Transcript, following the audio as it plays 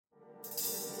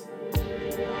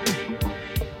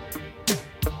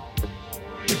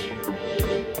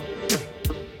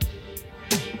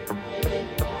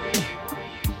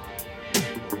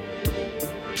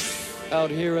Out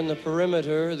here in the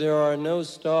perimeter, there are no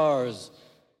stars.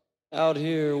 Out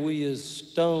here, we is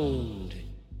stoned,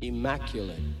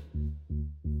 immaculate.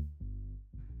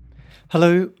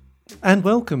 Hello and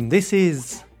welcome. This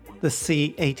is the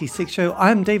C86 show.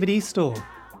 I'm David Eastaugh.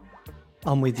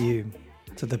 I'm with you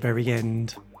to the very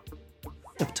end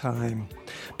of time.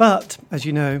 But, as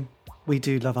you know, we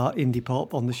do love our indie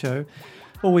pop on the show.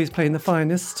 Always playing the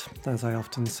finest, as I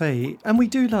often say. And we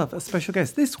do love a special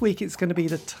guest. This week it's going to be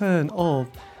the turn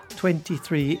of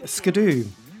 23 Skidoo,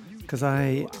 because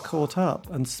I caught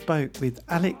up and spoke with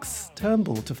Alex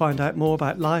Turnbull to find out more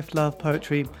about life, love,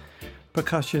 poetry,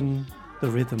 percussion,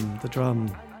 the rhythm, the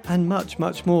drum, and much,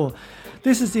 much more.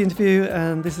 This is the interview,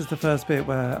 and this is the first bit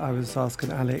where I was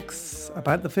asking Alex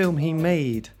about the film he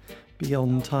made,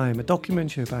 Beyond Time, a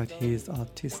documentary about his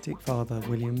artistic father,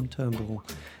 William Turnbull.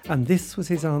 And this was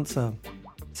his answer.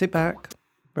 Sit back,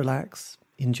 relax,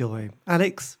 enjoy.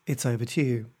 Alex, it's over to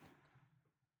you.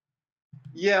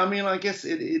 Yeah, I mean, I guess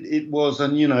it was,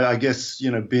 and, I guess,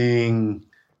 being,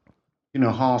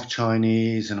 half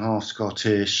Chinese and half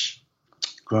Scottish,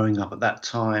 growing up at that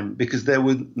time, because there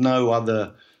were no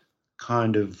other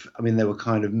there were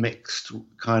kind of mixed,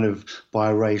 kind of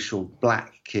biracial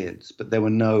black kids, but there were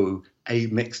no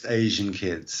mixed Asian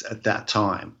kids at that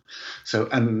time. So,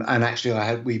 and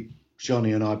actually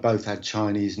Johnny and I both had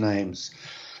Chinese names,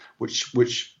 which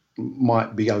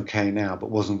might be okay now, but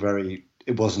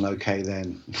it wasn't okay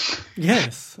then.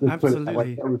 Yes,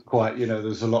 absolutely. It was quite, there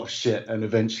was a lot of shit, and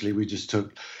eventually we just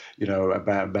took,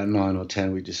 about 9 or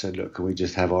 10, we just said, look, can we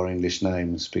just have our English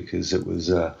names, because it was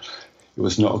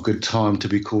not a good time to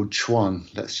be called Chuan,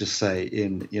 let's just say,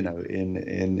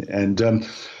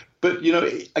 but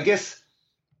I guess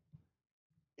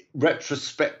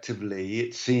retrospectively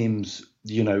it seems,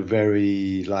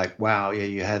 very like, wow, yeah,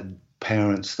 you had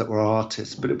parents that were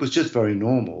artists, but it was just very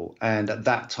normal. And at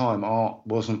that time, art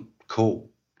wasn't cool.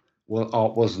 Well,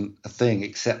 art wasn't a thing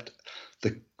except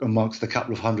amongst the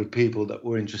couple of hundred people that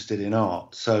were interested in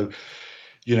art. So,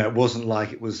 it wasn't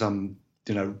like it was, how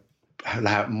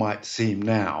it might seem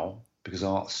now, because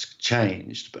art's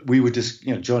changed. But we were just,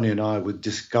 Johnny and I were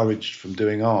discouraged from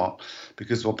doing art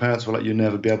because our parents were like, you'll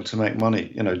never be able to make money,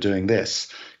 doing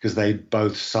this, because they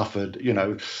both suffered,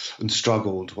 and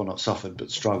struggled, well, not suffered,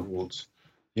 but struggled,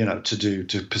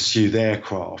 to pursue their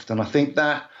craft. And I think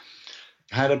that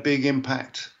had a big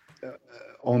impact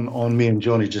on me and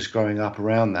Johnny just growing up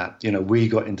around that. We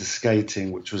got into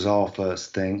skating, which was our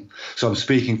first thing. So I'm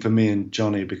speaking for me and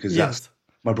Johnny because that's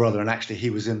my brother, and actually he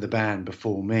was in the band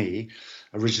before me.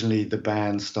 Originally, the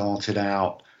band started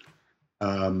out,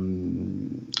 it's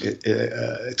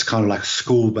kind of like a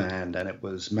school band, and it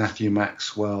was Matthew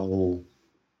Maxwell,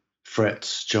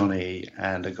 Fritz, Johnny,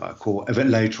 and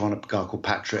later on a guy called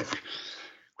Patrick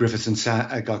Griffiths and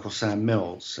a guy called Sam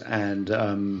Mills. And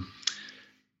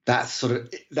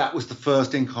that was the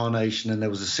first incarnation, and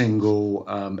there was a single,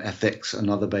 Ethics,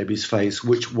 Another Baby's Face,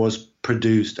 which was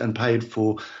produced and paid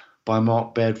for by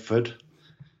Mark Bedford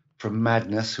from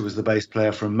Madness, who was the bass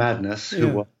player from Madness, who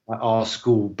were our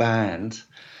school band.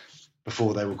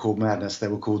 Before they were called Madness, they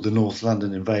were called the North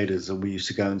London Invaders, and we used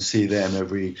to go and see them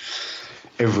every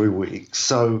week.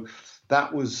 So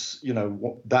that was,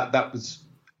 that was,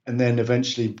 and then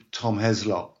eventually Tom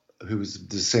Heslop, who was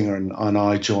the singer, and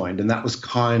I joined, and that was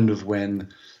kind of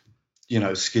when,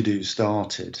 Skidoo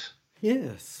started.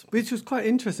 Yes, which was quite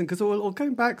interesting, because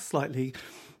going back slightly,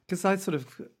 because I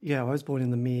was born in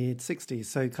the mid-60s,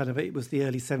 so kind of it was the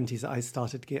early 70s that I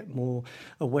started to get more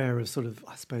aware of sort of,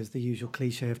 I suppose, the usual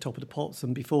cliche of Top of the Pops,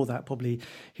 and before that probably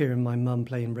hearing my mum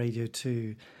playing Radio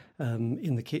 2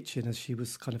 in the kitchen as she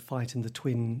was kind of fighting the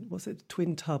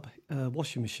twin tub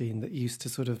washing machine that used to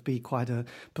sort of be quite a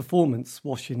performance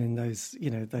washing in those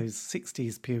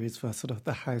 60s periods for sort of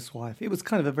the housewife. It was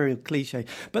kind of a very cliche,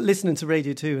 but listening to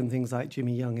Radio 2 and things like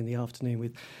Jimmy Young in the afternoon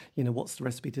with, What's the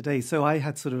Recipe Today? So I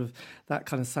had sort of that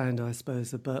kind of sound, I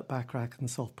suppose, of Burt Bacharach and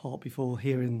soft pop before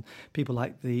hearing people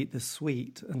like the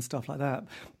Sweet and stuff like that.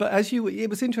 But it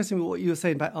was interesting what you were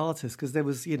saying about artists, because there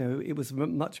was, it was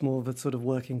much more of a sort of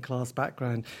working class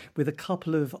background with a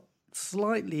couple of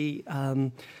slightly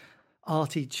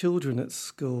arty children at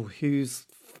school whose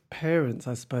parents,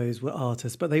 I suppose, were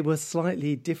artists, but they were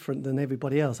slightly different than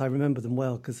everybody else. I remember them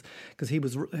well because he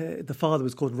was the father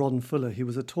was called Ron Fuller, who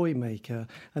was a toy maker,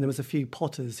 and there was a few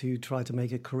potters who tried to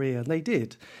make a career, and they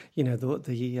did.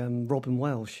 The Robin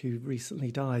Welsh, who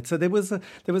recently died. So there was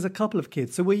a couple of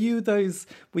kids. So were you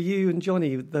and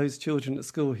Johnny those children at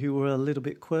school who were a little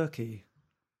bit quirky?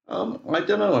 I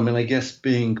don't know. I mean, I guess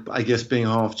being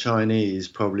half Chinese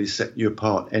probably set you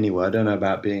apart anyway. I don't know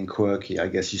about being quirky. I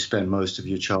guess you spend most of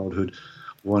your childhood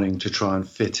wanting to try and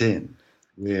fit in.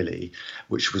 really,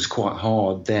 which was quite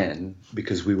hard then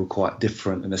because we were quite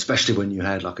different, and especially when you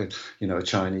had like a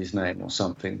Chinese name or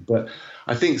something. But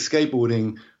I think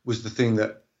skateboarding was the thing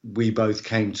that we both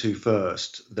came to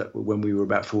first, that when we were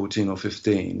about 14 or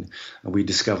 15, and we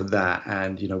discovered that,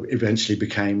 and eventually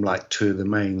became like two of the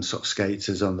main sort of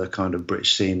skaters on the kind of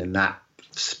British scene in that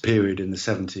period in the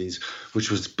 70s,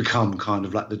 which was become kind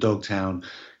of like the Dogtown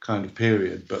kind of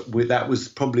period. But that was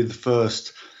probably the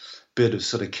first bit of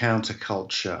sort of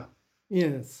counterculture.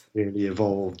 Yes, really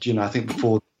evolved. I think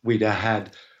before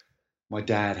my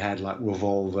dad had like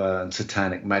Revolver and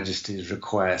Satanic Majesty's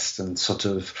Request and sort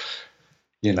of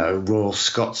Royal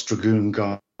Scots Dragoon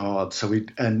Guard. So he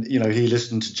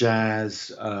listened to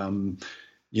jazz, kind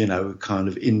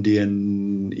of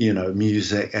Indian,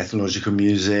 music, ethnological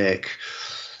music,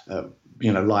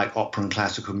 like opera and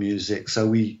classical music. So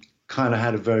we kind of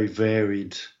had a very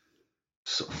varied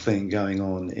sort of thing going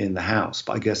on in the house.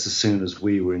 But I guess as soon as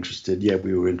we were interested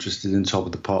in Top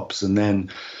of the Pops. And then,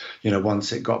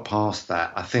 once it got past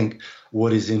that, I think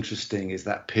what is interesting is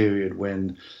that period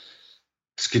when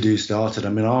Skidoo started. I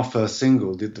mean, our first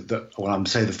single, the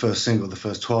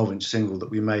first 12-inch single that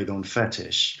we made on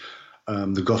Fetish,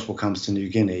 The Gospel Comes to New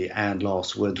Guinea and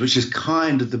Last Words, which is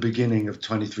kind of the beginning of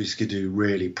 23 Skidoo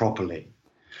really properly.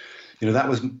 That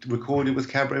was recorded with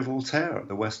Cabaret Voltaire at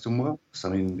the Western Works. I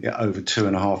mean, over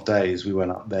 2.5 days we went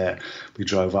up there. We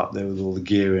drove up there with all the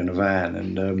gear in a van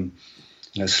and,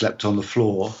 slept on the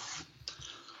floor.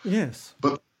 Yes.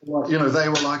 But they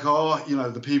were like,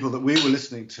 the people that we were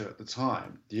listening to at the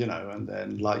time, and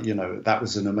then that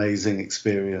was an amazing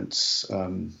experience.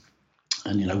 And,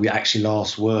 we actually,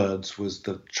 Last Words was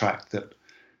the track that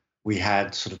we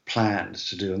had sort of planned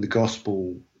to do. And The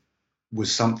Gospel was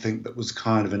something that was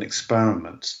kind of an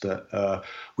experiment that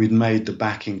we'd made the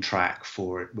backing track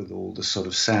for it with all the sort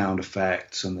of sound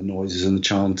effects and the noises and the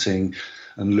chanting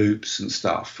and loops and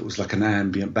stuff. It was like an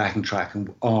ambient backing track.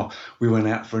 And we went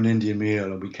out for an Indian meal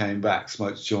and we came back,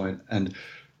 smoked a joint, and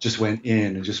just went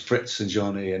in, and just Fritz and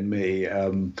Johnny and me,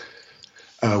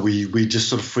 we just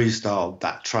sort of freestyled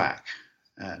that track.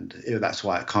 And that's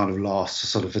why it kind of lasts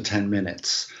sort of for 10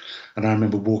 minutes. And I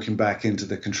remember walking back into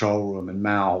the control room, and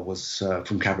Mal was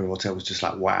from Cabaret Hotel was just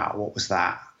like, "Wow, what was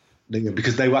that?"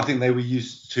 Because I think they were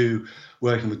used to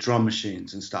working with drum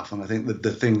machines and stuff. And I think that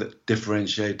the thing that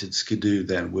differentiated Skidoo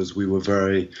then was we were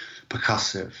very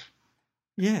percussive.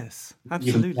 Yes,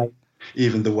 absolutely.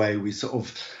 Even the way we sort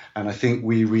of, and I think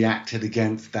we reacted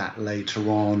against that later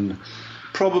on.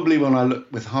 Probably when I look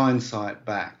with hindsight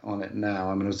back on it now,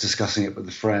 I mean, I was discussing it with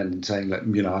a friend and saying that,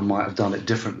 I might have done it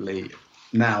differently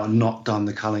now and not done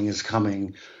The Culling Is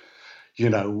Coming,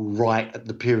 right at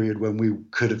the period when we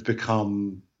could have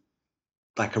become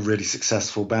like a really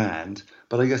successful band.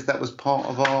 But I guess that was part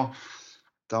of our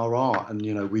art. And,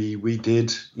 we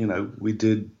did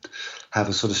have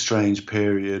a sort of strange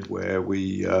period where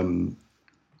we, asked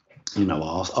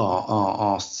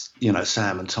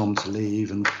Sam and Tom to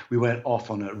leave, and we went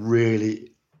off on a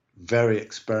really very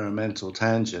experimental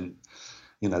tangent,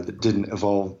 that didn't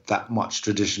involve that much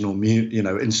traditional,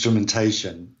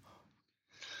 instrumentation.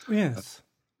 Yes.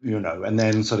 And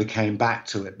then sort of came back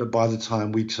to it. But by the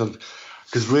time we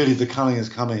because really The Culling Is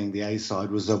Coming, the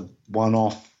A-side, was a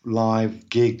one-off live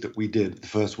gig that we did at the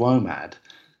first WOMAD.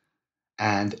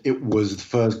 And it was the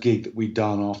first gig that we'd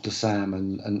done after Sam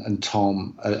and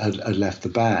Tom had left the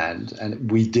band. And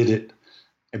we did it,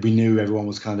 and we knew everyone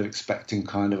was kind of expecting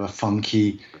kind of a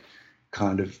funky,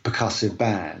 kind of percussive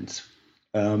band,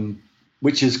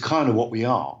 which is kind of what we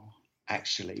are,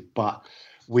 actually. But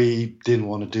we didn't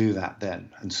want to do that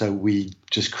then. And so we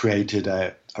just created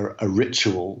a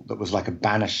ritual that was like a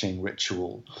banishing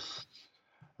ritual,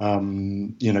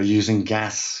 using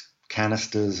gas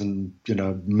canisters and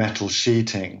metal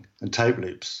sheeting and tape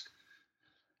loops.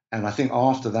 And I think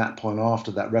after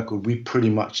that record, we pretty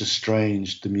much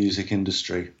estranged the music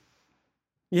industry.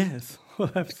 Yes, well,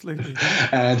 absolutely.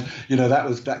 And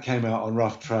that came out on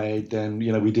Rough Trade. Then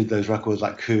we did those records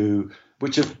like Coup,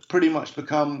 which have pretty much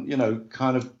become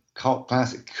kind of cult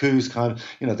classic. Coup's kind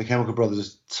of the Chemical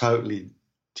Brothers totally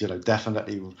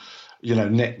definitely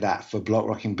nicked that for block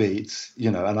rocking beats,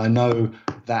 and I know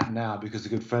that now because a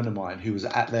good friend of mine who was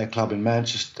at their club in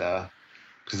Manchester,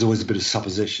 because there's always a bit of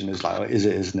supposition, is like, is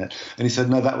it, isn't it? And he said,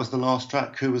 no, that was the last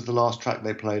track. Coup was the last track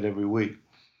they played every week.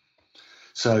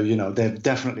 So, they're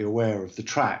definitely aware of the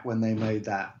track when they made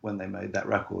that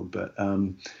record. But,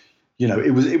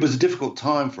 it was a difficult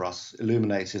time for us.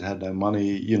 Illuminated had no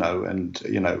money,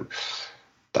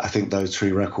 but I think those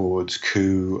three records,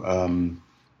 Coup,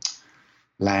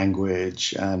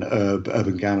 Language and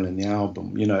Urban Gambling, the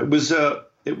album, it was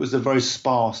it was a very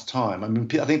sparse time. I mean,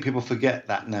 I think people forget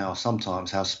that now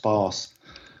sometimes, how sparse.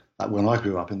 Like when I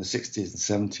grew up in the 60s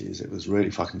and 70s, it was really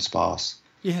fucking sparse.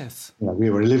 Yes. You know, we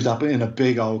lived up in a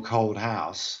big old cold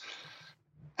house,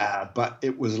 but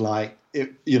it was like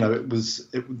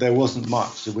there wasn't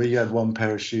much. So we had one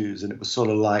pair of shoes, and it was sort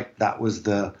of like it was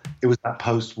that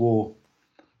post-war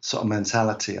sort of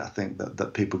mentality, I think,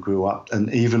 that people grew up,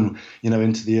 and even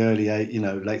into the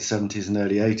late 70s and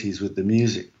early 80s with the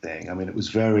music thing. I mean, it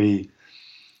was there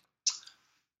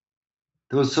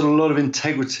was sort of a lot of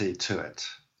integrity to it,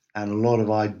 and a lot of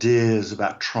ideas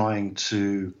about trying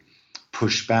to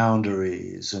push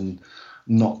boundaries and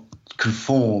not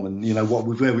conform. And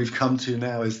where we've come to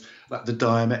now is like the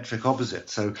diametric opposite.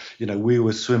 So we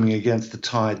were swimming against the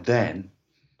tide then,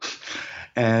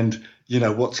 and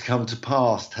what's come to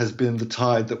pass has been the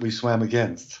tide that we swam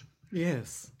against.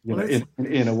 Yes.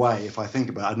 In a way, if I think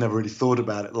about it, I'd never really thought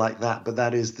about it like that, but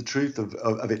that is the truth of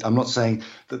it. I'm not saying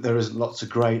that there isn't lots of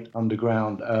great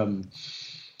underground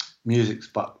music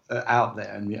but out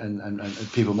there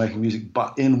and people making music,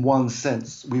 but in one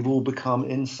sense, we've all become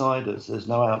insiders. There's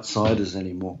no outsiders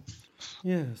anymore.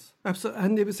 Yes, absolutely.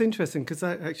 And it was interesting because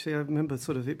I remember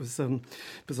it was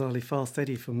bizarrely Fast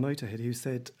Eddie from Motorhead who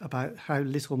said about how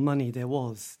little money there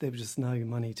was. There was just no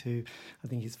money to, I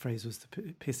think his phrase was, to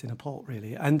piss in a pot,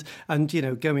 really. And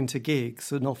going to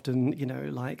gigs and often,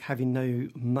 like having no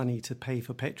money to pay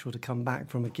for petrol to come back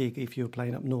from a gig if you were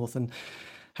playing up north, and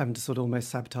having to sort of almost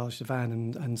sabotage the van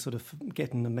and sort of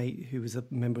getting a mate who was a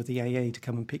member of the AA to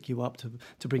come and pick you up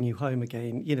to bring you home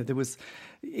again. It was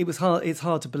hard. It's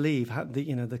hard to believe how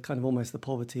the kind of almost the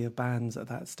poverty of bands at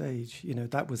that stage.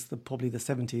 That was probably the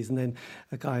 70s. And then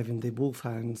a guy in the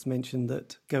Wolfhounds mentioned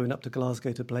that going up to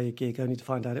Glasgow to play a gig only to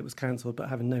find out it was cancelled, but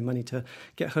having no money to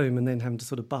get home, and then having to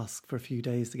sort of busk for a few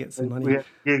days to get some money. We had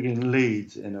a gig in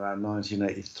Leeds in around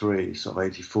 1983, sort of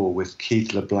 84, with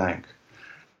Keith LeBlanc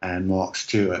and Mark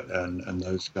Stewart and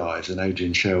those guys, and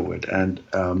Adrian Sherwood, and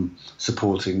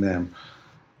supporting them.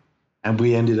 And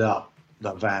we ended up,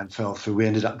 that van fell through, we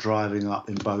ended up driving up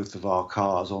in both of our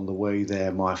cars. On the way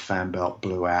there, my fan belt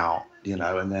blew out,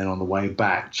 and then on the way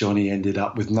back, Johnny ended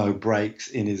up with no brakes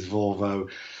in his Volvo,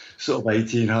 sort of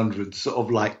 1800, sort of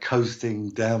like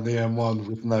coasting down the M1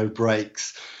 with no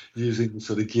brakes, using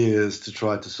sort of gears to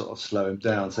try to sort of slow him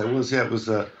down. So it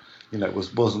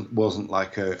was wasn't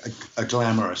like a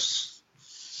glamorous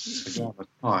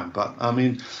time. But I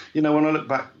mean, when I look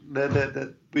back,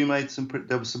 we made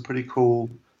there was some pretty cool,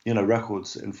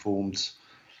 records that informed,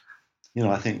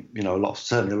 I think,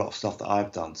 certainly a lot of stuff that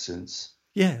I've done since.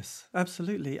 Yes,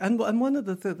 absolutely. And one of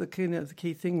the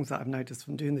key things that I've noticed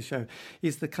from doing the show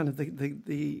is the kind of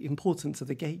the importance of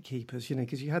the gatekeepers,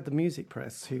 because you had the music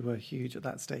press who were huge at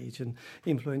that stage and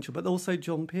influential, but also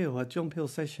John Peel. A John Peel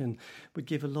session would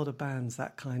give a lot of bands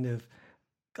that kind of,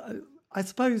 I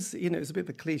suppose, it's a bit of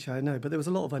a cliche, I know, but there was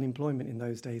a lot of unemployment in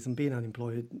those days, and being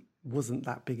unemployed wasn't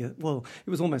that big it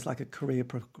was almost like a career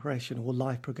progression or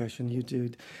life progression. You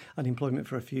did unemployment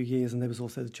for a few years, and there was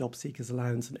also the job seekers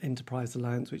allowance and enterprise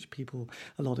allowance, which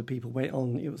a lot of people went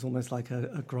on. It was almost like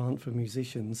a grant for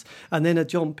musicians. And then a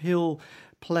John Peel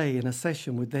play in a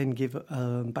session would then give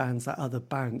bands that other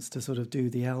bounce to sort of do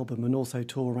the album and also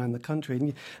tour around the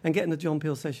country. And getting the John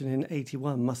Peel session in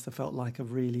 81 must have felt like a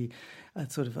really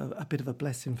sort of a bit of a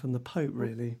blessing from the Pope,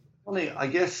 really. Well, I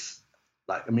guess,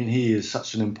 he is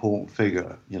such an important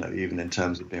figure, even in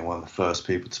terms of being one of the first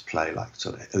people to play like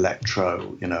sort of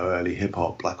electro, early hip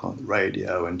hop, like on the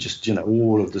radio, and just,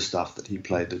 all of the stuff that he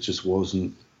played that just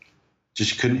you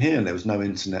couldn't hear. And there was no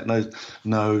internet,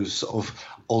 no sort of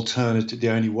alternative. The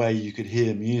only way you could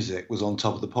hear music was on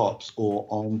Top of the Pops or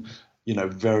on,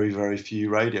 very, very few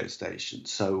radio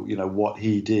stations. So, what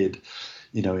he did,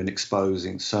 in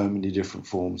exposing so many different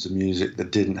forms of music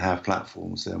that didn't have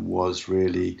platforms then was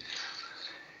really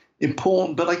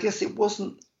important. But I guess it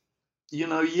wasn't,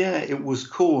 it was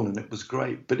cool and it was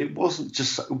great, but it wasn't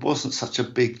such a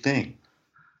big thing.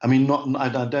 I mean,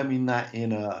 I don't mean that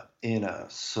in a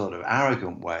sort of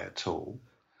arrogant way at all,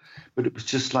 but it was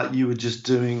just like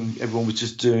everyone was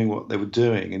just doing what they were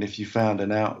doing. And if you found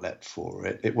an outlet for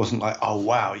it, it wasn't like, oh,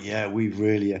 wow, yeah, we've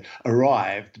really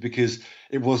arrived, because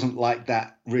it wasn't like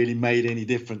that really made any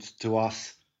difference to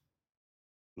us,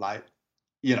 like,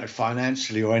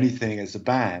 financially or anything as a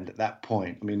band at that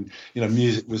point. I mean,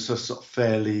 music was just sort of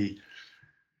fairly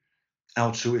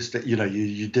altruistic.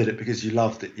 You did it because you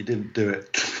loved it. You didn't do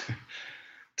it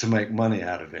to make money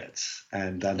out of it.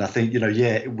 And I think,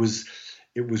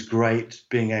 it was great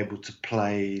being able to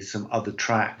play some other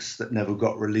tracks that never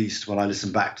got released. When I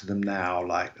listen back to them now,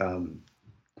 like,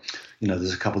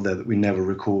 there's a couple there that we never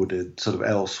recorded sort of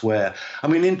elsewhere. I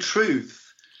mean, in truth,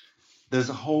 there's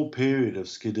a whole period of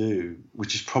Skidoo,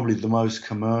 which is probably the most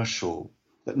commercial,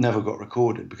 that never got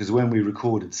recorded, because when we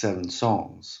recorded 7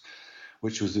 songs,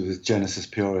 which was with Genesis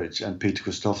P-Orridge and Peter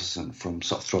Christopherson from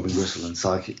Throbbing Gristle and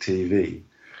Psychic TV,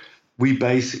 we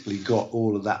basically got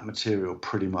all of that material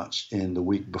pretty much in the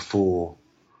week before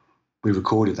we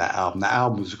recorded that album. The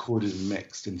album was recorded and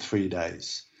mixed in 3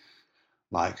 days,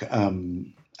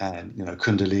 and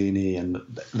Kundalini, and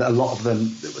a lot of them,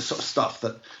 it was sort of stuff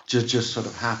that just sort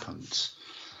of happened.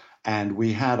 And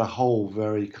we had a whole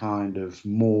very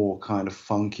more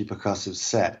funky percussive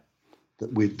set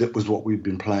that was what we'd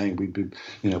been playing.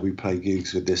 We played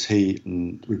gigs with This Heat,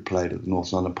 and we played at the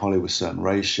North London Poly with Certain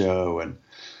Ratio, and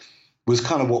was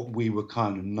kind of what we were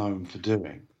kind of known for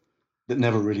doing, that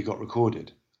never really got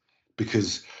recorded.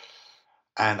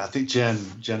 And I think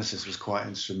Genesis was quite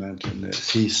instrumental in this.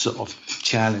 He sort of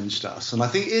challenged us, and I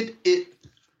think it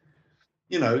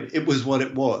was what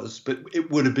it was, but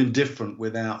it would have been different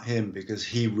without him, because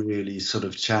he really sort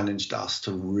of challenged us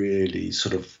to really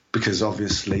sort of, because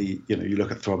obviously, you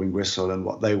look at Throbbing Gristle and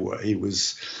what they were, he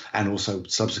was, and also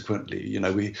subsequently,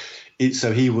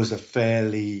 so he was a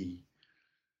fairly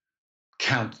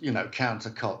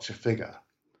counterculture figure.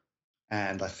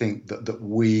 And I think that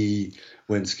we,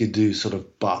 when Skidoo sort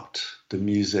of bucked the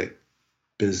music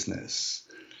business,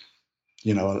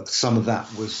 some of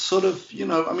that was sort of,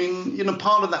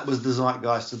 part of that was the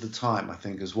zeitgeist of the time, I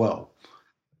think, as well,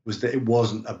 was that it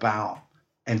wasn't about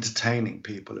entertaining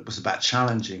people. It was about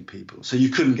challenging people. So you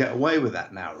couldn't get away with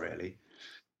that now, really.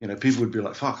 People would be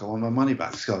like, fuck, I want my money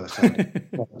back.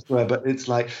 But it's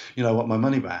like, I want my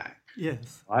money back.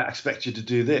 Yes. I expect you to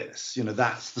do this.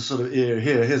 That's the sort of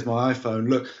here's my iPhone.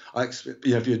 Look, I expect,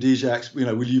 if you're a DJ,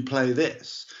 will you play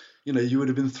this? You would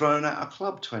have been thrown out of a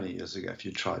club 20 years ago if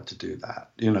you tried to do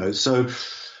that. So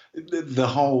the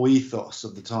whole ethos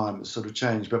of the time has sort of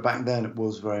changed. But back then it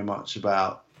was very much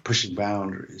about pushing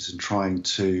boundaries and trying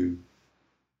to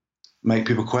make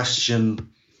people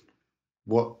question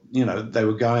what, they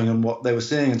were going and what they were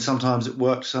seeing. And sometimes it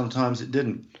worked, sometimes it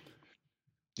didn't.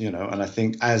 And I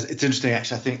think it's interesting,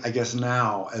 actually, I guess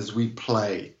now as we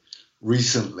play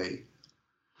recently,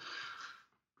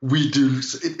 we do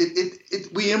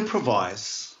we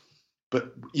improvise,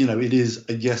 but it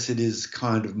is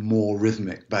kind of more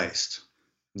rhythmic based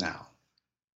now.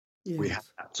 Yes. We had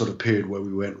that sort of period where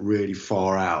we went really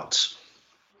far out,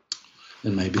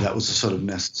 and maybe that was a sort of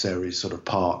necessary sort of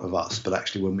part of us. But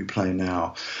actually, when we play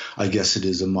now, I guess it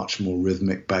is a much more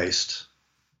rhythmic based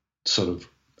sort of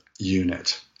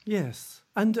unit. Yes.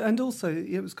 And also,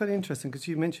 it was kind of interesting because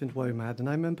you mentioned WOMAD, and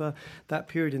I remember that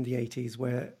period in the 80s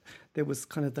where there was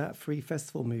kind of that free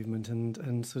festival movement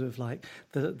and sort of like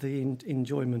the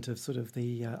enjoyment of sort of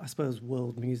the, I suppose,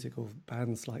 world music of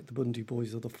bands like the Bundu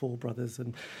Boys or the Four Brothers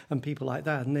and people like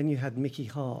that. And then you had Mickey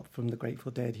Hart from the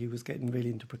Grateful Dead, who was getting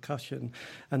really into percussion.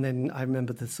 And then I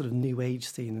remember the sort of new age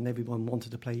scene, and everyone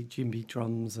wanted to play djembe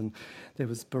drums, and there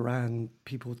was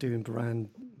people doing Baran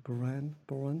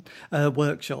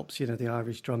workshops, the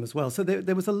Irish drum as well. So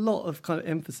there was a lot of kind of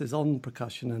emphasis on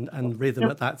percussion and rhythm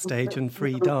at that stage, and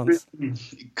free dance.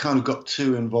 It kind of got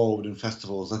too involved in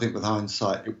festivals. I think with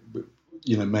hindsight,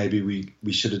 maybe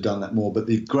we should have done that more. But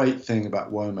the great thing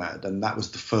about WOMAD, and that was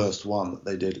the first one that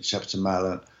they did at Shepperton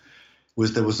Mallet,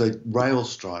 was there was a rail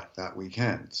strike that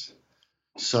weekend.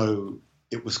 So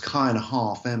it was kind of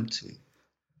half empty.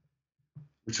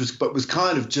 But was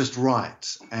kind of just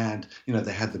right. And,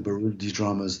 they had the Burundi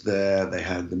drummers there, they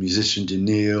had the musician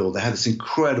Daniil, they had this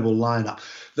incredible lineup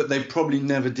that they probably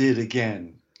never did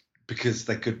again, because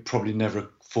they could probably never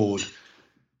afford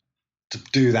to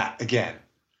do that again,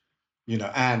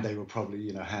 and they were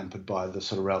probably, hampered by the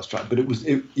sort of rail strike. But the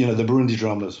Burundi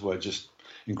drummers were just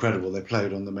incredible. They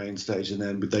played on the main stage, and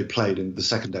then they played in the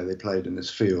second day, they played in this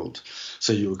field.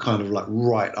 So you were kind of like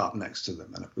right up next to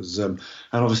them. And it was, and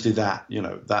obviously that, a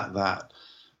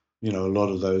lot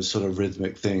of those sort of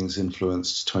rhythmic things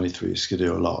influenced 23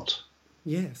 Skidoo a lot.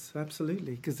 Yes,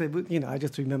 absolutely. Because they would, I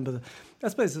just remember, I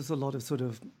suppose there's a lot of sort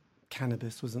of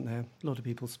cannabis, wasn't there? A lot of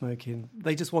people smoking.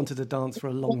 They just wanted to dance for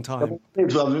a long time.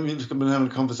 Well, I've been having a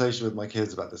conversation with my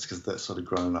kids about this because they're sort of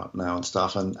grown up now and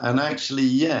stuff. And actually,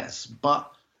 yes,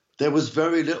 but there was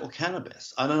very little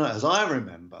cannabis. I don't know, as I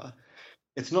remember,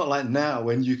 it's not like now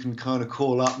when you can kind of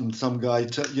call up and some guy,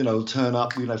 turn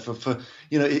up,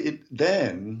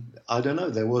 then, I don't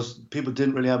know, people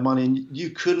didn't really have money, and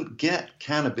you couldn't get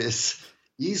cannabis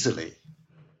easily.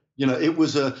 It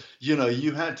was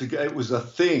you had to go, it was a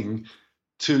thing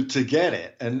to get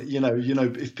it. And,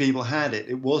 if people had it,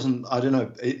 it wasn't, I don't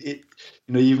know,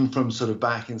 even from sort of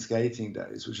back in skating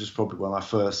days, which was probably when I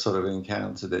first sort of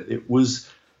encountered it, it was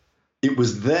it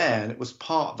was there and it was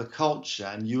part of the culture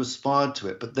and you aspired to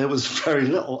it, but there was very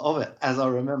little of it, as I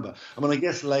remember. I mean, I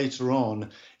guess later on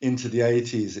into the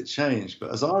 80s it changed,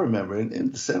 but as I remember in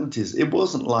the 70s, it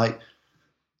wasn't like,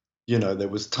 there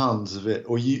was tons of it,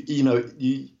 or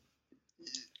you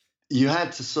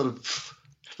had to sort of,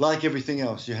 like everything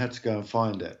else, you had to go and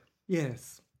find it.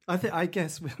 Yes. I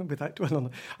guess without dwelling on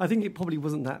it, I think it probably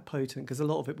wasn't that potent because a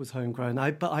lot of it was homegrown.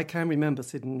 But I can remember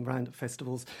sitting around at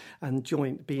festivals and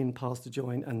being passed a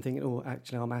joint and thinking, oh,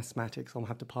 actually, I'm asthmatic, so I'll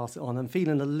have to pass it on, and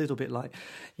feeling a little bit like,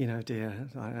 dear,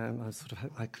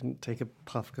 I couldn't take a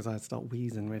puff because I'd start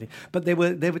wheezing really. But there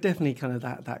were definitely kind of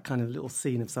that kind of little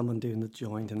scene of someone doing the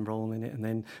joint and rolling it and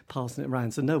then passing it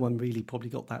around. So no one really probably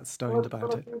got that stoned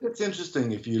about it. I think it's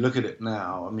interesting if you look at it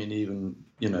now. I mean, even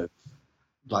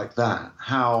like that,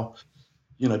 how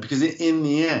because in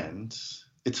the end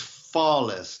it's far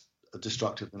less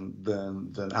destructive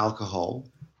than alcohol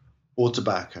or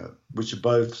tobacco, which are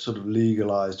both sort of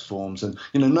legalized forms, and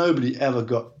nobody ever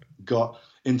got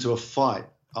into a fight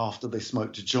after they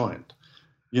smoked a joint.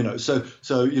 So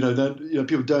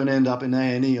people don't end up in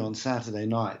A&E on Saturday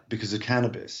night because of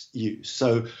cannabis use.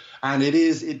 So, and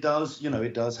it does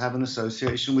have an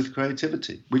association with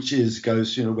creativity, which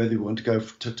goes whether you want to go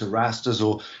to Rastas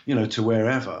or to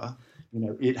wherever,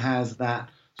 it has that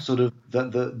sort of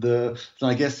the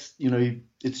I guess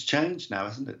it's changed now,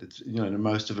 isn't it? It's in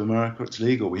most of America it's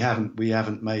legal. We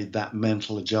haven't made that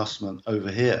mental adjustment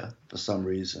over here for some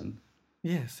reason.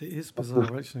 Yes, it is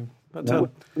bizarre actually. But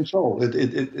control.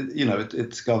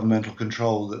 It's governmental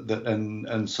control that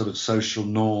and sort of social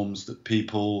norms that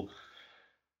people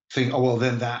think. Oh well,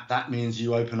 then that means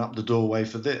you open up the doorway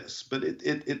for this. But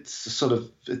it's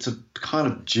a kind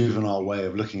of juvenile way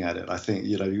of looking at it. I think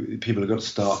people have got to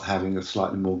start having a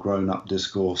slightly more grown up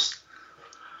discourse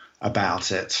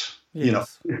about it.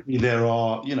 Yes. There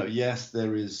are yes,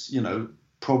 there is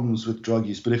problems with drug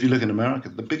use, but if you look in America,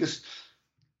 the biggest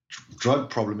drug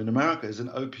problem in America is an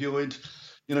opioid,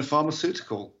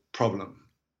 pharmaceutical problem,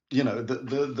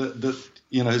 that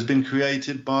has been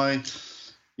created by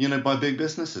big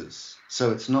businesses.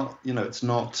 So it's not,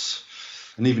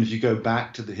 and even if you go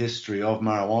back to the history of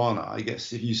marijuana, I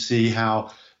guess if you see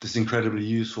how this incredibly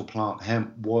useful plant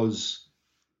hemp was,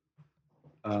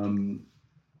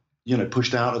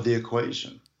 pushed out of the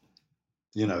equation,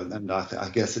 and I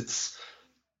guess it's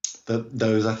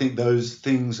those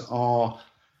things are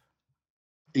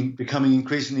becoming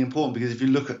increasingly important, because if you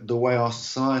look at the way our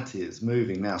society is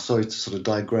moving now, sorry to sort of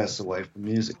digress away from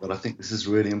music, but I think this is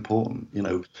really important.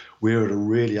 We're at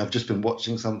I've just been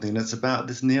watching something that's about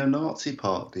this neo-Nazi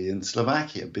party in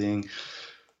Slovakia being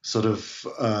sort of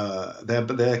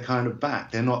they're kind of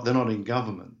back. They're not in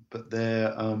government, but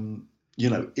they're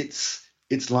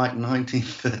it's like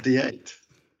 1938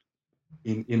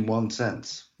 in one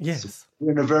sense. Yes. So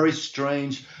we're in a very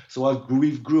strange. So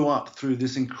we grew up through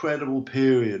this incredible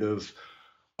period of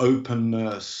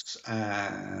openness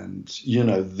and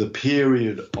the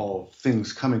period of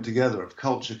things coming together, of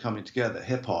culture coming together,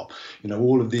 hip hop,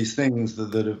 all of these things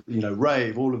that have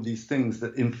rave, all of these things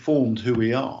that informed who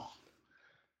we are.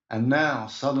 And now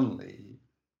suddenly,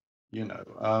 we're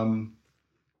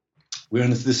in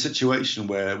this situation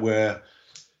where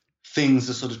things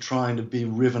are sort of trying to be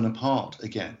riven apart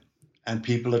again, and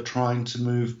people are trying to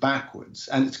move backwards.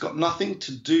 And it's got nothing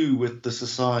to do with the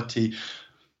society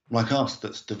like us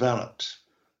that's developed.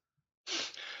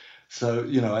 So,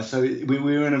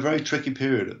 we're in a very tricky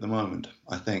period at the moment,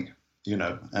 I think,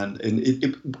 and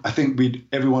I think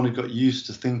everyone had got used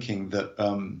to thinking that,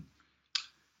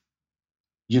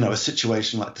 a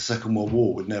situation like the Second World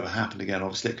War would never happen again.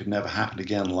 Obviously, it could never happen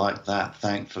again like that,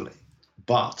 thankfully.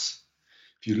 But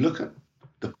if you look at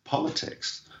the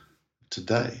politics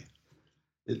today,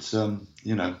 it's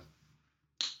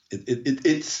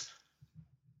it's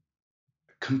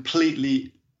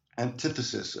completely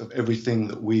antithesis of everything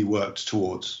that we worked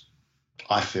towards,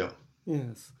 I feel.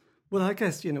 Yes. Well, I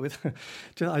guess,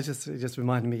 it just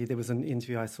reminded me, there was an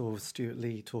interview I saw with Stuart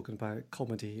Lee talking about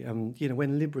comedy.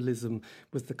 When liberalism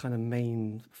was the kind of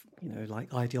main,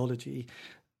 ideology,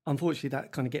 unfortunately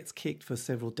that kind of gets kicked for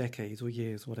several decades or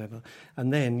years, whatever.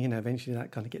 And then, eventually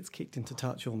that kind of gets kicked into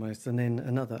touch almost. And then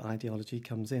another ideology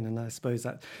comes in. And I suppose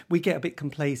that we get a bit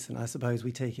complacent. I suppose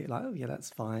we take it like, oh, yeah, that's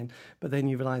fine. But then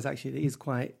you realise actually it is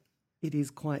quite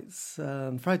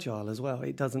fragile as well.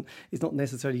 It's not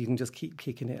necessarily you can just keep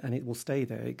kicking it and it will stay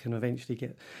there. It can eventually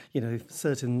get,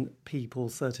 certain people,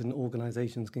 certain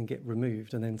organisations can get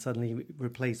removed and then suddenly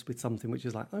replaced with something which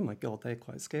is like, oh my God, they're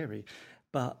quite scary.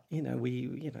 But,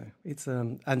 it's,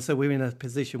 and so we're in a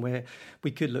position where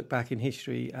we could look back in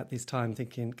history at this time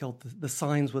thinking, God, the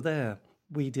signs were there.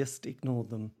 We just ignored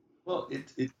them. Well,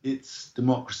 it's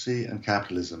democracy and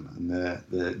capitalism, and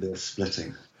they're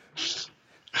splitting.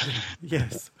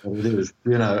 Yes. It is,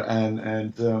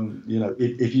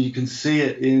 if you can see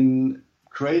it in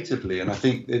creatively, and I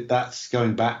think that's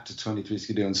going back to 23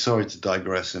 Skidoo, and sorry to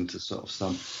digress into sort of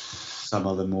some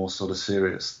other more sort of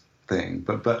serious thing,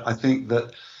 but I think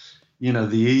that,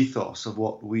 the ethos of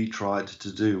what we tried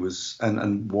to do was,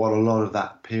 and what a lot of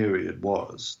that period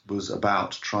was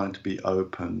about trying to be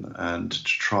open and to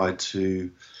try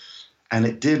to, and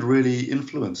it did really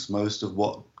influence most of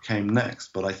what came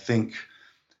next. But I think,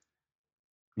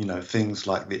 things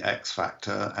like the X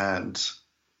Factor and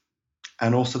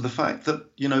also the fact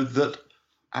that, that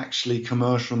actually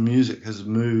commercial music has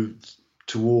moved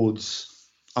towards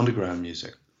underground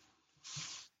music.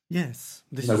 Yes,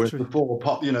 this is true. Before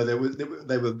pop, they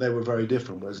were very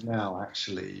different. Whereas now,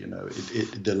 actually,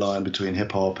 the line between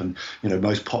hip hop and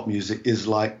most pop music is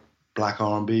like black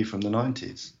R&B from the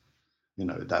 90s.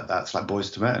 That's like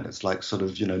Boyz II Men. It's like sort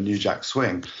of New Jack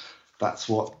Swing. That's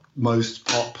what most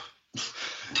pop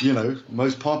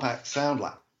acts sound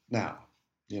like now.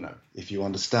 If you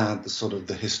understand the sort of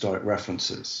the historic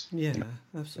references. Yeah,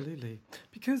 absolutely.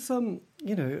 Because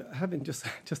having just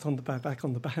on the back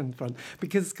on the band front,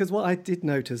 because what I did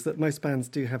notice that most bands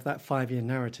do have that 5-year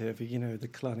narrative, the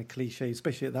kind of cliche,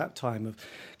 especially at that time, of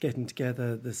getting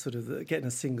together, the sort of getting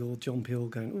a single, John Peel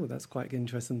going, oh, that's quite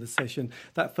interesting, the session,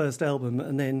 that first album,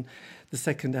 and then the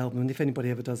second album. And if anybody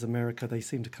ever does America, they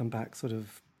seem to come back sort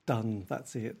of done,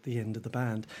 that's it, the end of the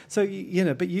band. So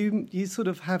but you sort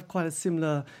of have quite a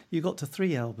similar, you got to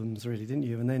 3 albums really, didn't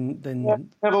you? And then yeah,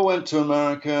 never went to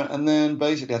America. And then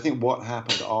basically I think what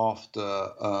happened after,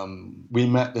 we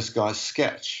met this guy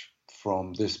Sketch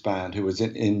from this band who was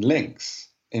in Lynx,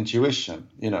 Intuition,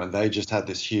 they just had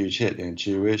this huge hit,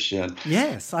 Intuition.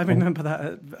 Yes, I remember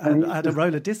that at a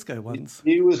roller disco once.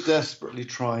 He was desperately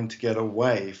trying to get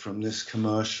away from this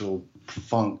commercial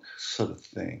funk sort of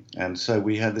thing. And so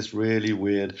we had this really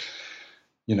weird,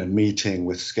 meeting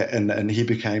with Sketch, and he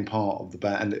became part of the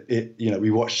band.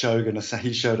 We watched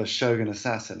he showed us Shogun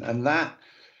Assassin, and that,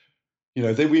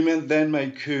 then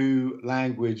made Coup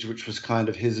Language, which was kind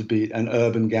of his beat, and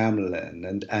Urban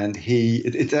Gambling, and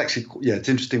it's actually, it's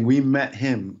interesting. We met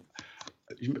him.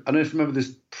 I don't know if you remember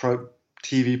this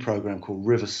TV program called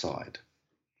Riverside.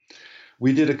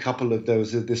 We did a couple of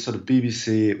those. This sort of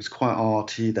BBC. It was quite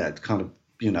arty. They had kind of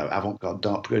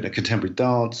avant-garde contemporary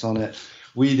dance on it.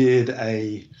 We did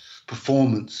a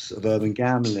performance of Urban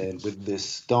Gambling with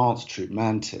this dance troupe,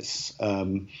 Mantis,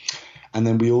 and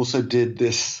then we also did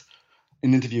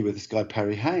an interview with this guy,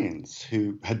 Perry Haynes,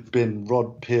 who had been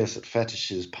Rod Pierce at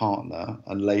Fetish's partner,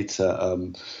 and later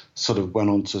sort of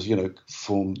went on to,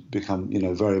 become,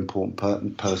 very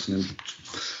important person in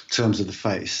terms of the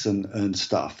face and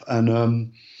stuff.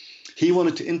 And he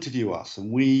wanted to interview us,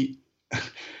 and we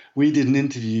did an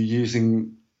interview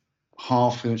using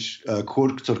half-inch,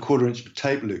 quarter-inch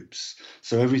tape loops.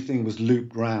 So everything was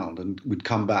looped round, and we'd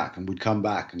come back, and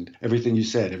everything you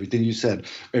said,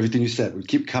 would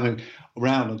keep coming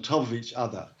around on top of each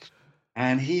other.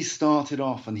 And he started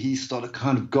off, and he sort of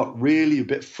kind of got really a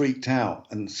bit freaked out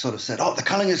and sort of said, "Oh, the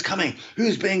culling is coming.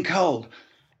 Who's being culled?"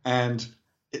 And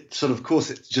it sort of course,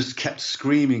 it just kept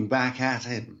screaming back at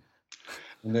him.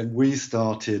 And then we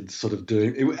started sort of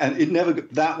doing it, and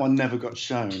that one never got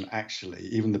shown, actually.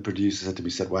 Even the producer said to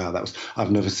me, "Wow, I've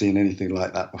never seen anything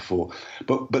like that before."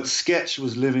 But Sketch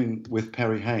was living with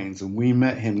Perry Haynes, and we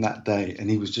met him that day, and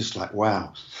he was just like,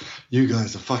 "Wow, you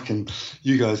guys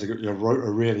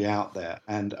are really out there."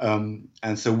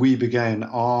 And so we began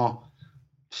our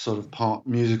sort of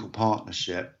musical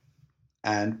partnership,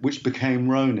 and which became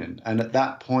Ronin. And at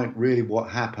that point, really what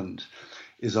happened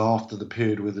is, after the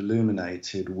period with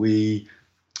Illuminated, we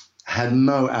had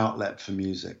no outlet for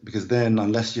music, because then,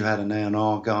 unless you had an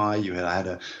A&R guy, you had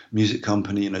a music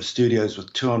company, studios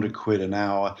with 200 quid an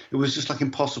hour, it was just like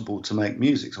impossible to make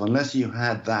music. So unless you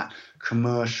had that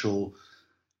commercial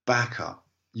backup,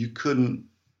 you couldn't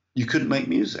make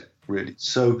music, really.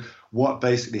 So what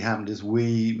basically happened is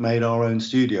we made our own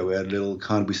studio. We had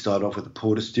we started off with a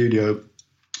Porter studio,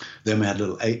 then we had a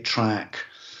little 8-track,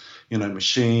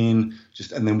 machine,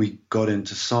 and then we got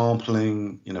into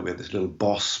sampling. We had this little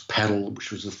Boss pedal,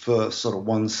 which was the first sort of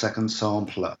 1-second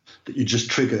sampler that you just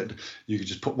triggered. You could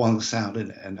just put one sound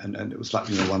in it, and it was like,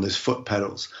 one of those foot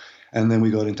pedals. And then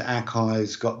we got into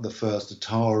Ackeyes, got the first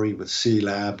Atari with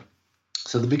C-Lab.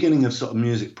 So the beginning of sort of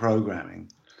music programming.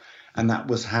 And that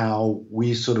was how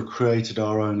we sort of created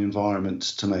our own environment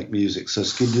to make music. So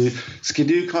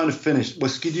Skidoo kind of finished. Well,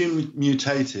 Skidoo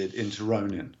mutated into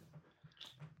Ronin.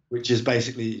 which is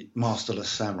basically masterless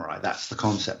samurai. That's the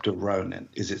concept of Ronin.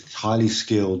 Is it's highly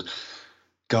skilled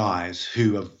guys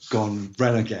who have gone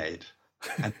renegade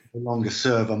and no longer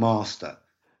serve a master.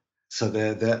 So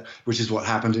they're which is what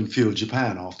happened in feudal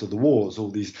Japan after the wars. All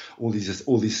these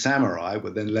samurai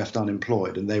were then left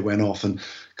unemployed, and they went off and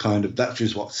kind of, that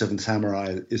is what Seven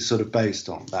Samurai is sort of based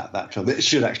on. That it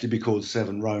should actually be called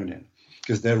Seven Ronin,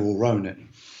 because they're all Ronin.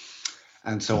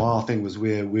 And so our thing was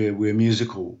we're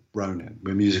musical Ronin,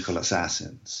 we're musical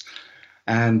assassins,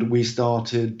 and we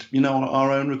started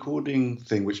our own recording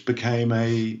thing, which became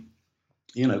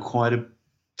quite a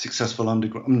successful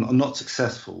underground, not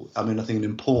successful, I mean, I think an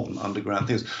important underground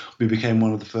thing. We became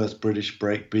one of the first British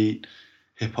breakbeat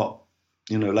hip hop,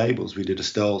 labels. We did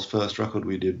Estelle's first record,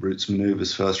 we did Roots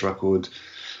Maneuvers' first record.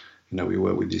 We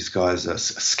worked with these guys,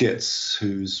 Skits,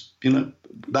 who's,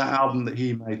 that album that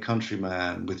he made,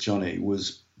 Countryman, with Johnny,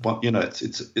 was,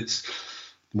 it's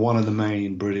one of the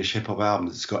main British hip hop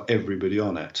albums. It's got everybody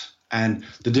on it. And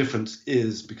the difference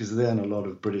is because then a lot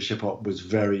of British hip hop was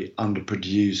very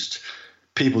underproduced.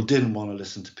 People didn't want to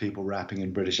listen to people rapping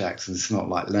in British accents. It's not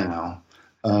like now.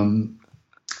 And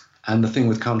the thing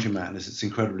with Countryman is it's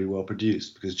incredibly well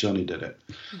produced because Johnny did it.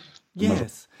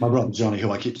 Yes. My brother Johnny, who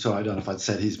I don't know if I'd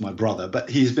said he's my brother, but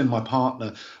he's been my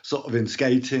partner sort of in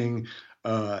skating,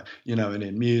 and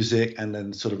in music, and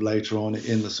then sort of later on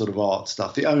in the sort of art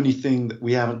stuff. The only thing that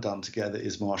we haven't done together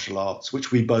is martial arts,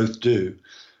 which we both do.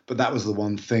 But that was the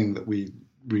one thing that we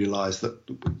realized that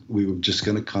we were just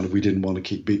going to we didn't want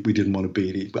to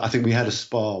beat. But I think we had a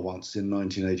spar once in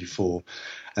 1984.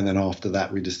 And then after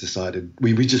that, we just decided,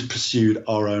 we just pursued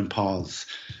our own paths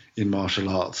in martial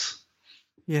arts.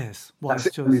 Yes, we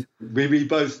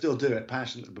both still do it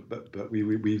passionately, but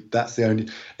we that's the only,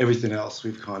 everything else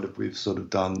we've sort of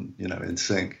done in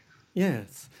sync.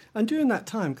 Yes, and during that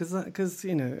time, because I have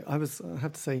to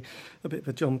say, a bit of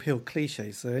a John Peel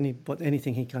cliche. So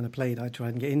anything he kind of played, I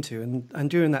tried and get into, and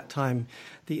during that time,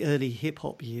 the early hip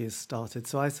hop years started.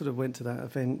 So I sort of went to that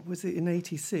event. Was it in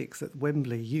 '86 at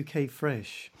Wembley, UK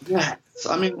Fresh? Yeah,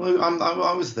 I mean,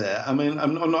 I was there. I mean,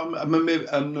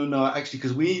 no, actually,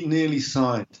 because we nearly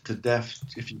signed to Def,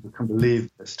 if you can believe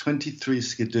this, 23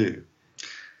 Skidoo.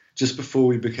 Just before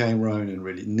we became Ronin,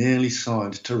 really, nearly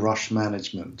signed to Rush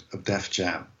Management of Def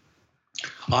Jam.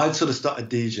 I'd sort of started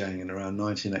DJing in around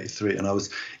 1983, and I was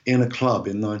in a club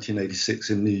in 1986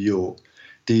 in New York,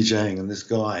 DJing, and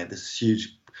this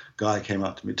huge guy came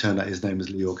up to me. Turned out his name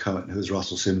was Leo Cohen, who was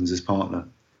Russell Simmons' partner.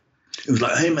 He was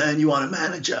like, "Hey man, you want a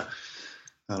manager?"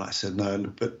 And I said,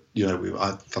 "No, but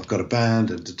I've got a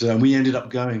band," and we ended up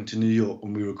going to New York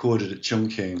and we recorded at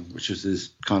Chungking, which was this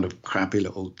kind of crappy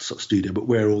little sort of studio, but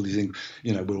where all these,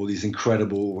 all these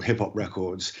incredible hip hop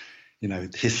records,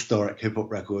 historic hip hop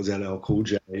records, LL Cool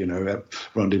J,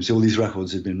 Run DMC, all these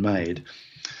records had been made,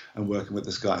 and working with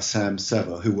this guy Sam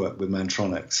Sever, who worked with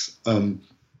Mantronix.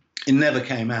 It never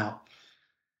came out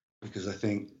because I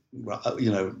think,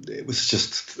 it was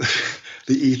just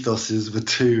the ethoses were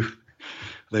too.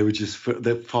 They were just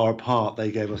they're far apart. They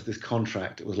gave us this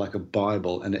contract. It was like a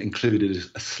Bible, and it included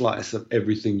a slice of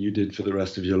everything you did for the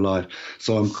rest of your life.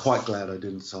 So I'm quite glad I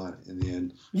didn't sign it in the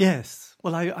end. Yes.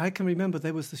 Well, I can remember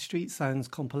there was the Street Sounds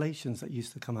compilations that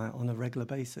used to come out on a regular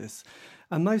basis.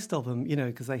 And most of them,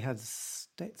 because they had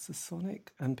Stetsasonic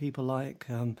and people like,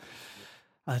 I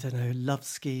don't know,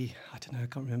 Lovesky. I don't know, I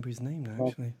can't remember his name now,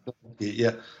 actually.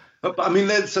 Yeah. But I mean,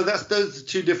 so those are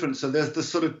two different. So there's the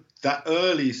sort of that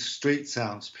early Street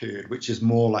Sounds period, which is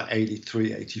more like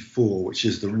 83, 84, which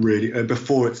is the really,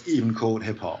 before it's even called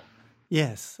hip hop.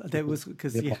 Yes, there was,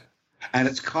 because, yeah. And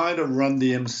it's kind of Run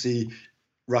DMC,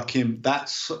 Rakim,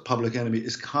 that's Public Enemy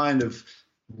is kind of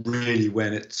really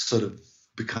when it sort of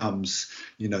becomes,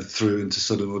 through into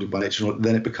sort of Naughty by Nature,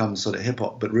 then it becomes sort of hip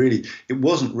hop. But really, it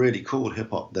wasn't really called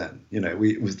hip hop then.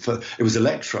 It was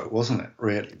electro, wasn't it?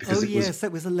 Really? Because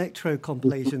it was electro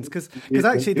compilations. Because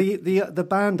actually, the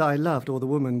band I loved, or the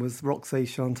woman, was Roxanne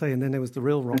Shante, and then there was the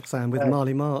real Roxanne with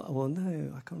Marley Marl. Well,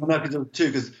 no, I can't. No,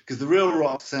 because the real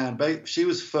Roxanne, she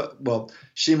was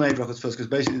she made records first. Because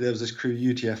basically there was this crew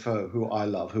UTFO, who I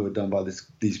love, who were done by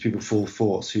these people Full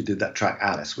Force, who did that track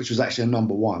Alice, which was actually a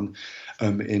number one.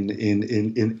 In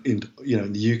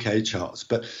the UK charts,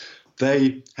 but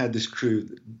they had this crew.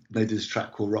 They did this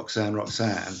track called Roxanne.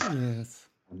 Yes.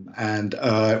 And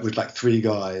it was like three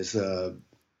guys: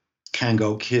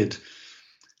 Kangol Kid,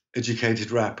 educated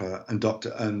rapper, and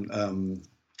Dr.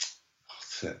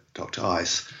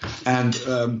 Ice, and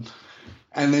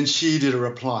then she did a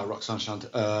reply, Roxanne Shante,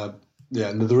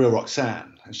 the real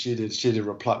Roxanne, and she did a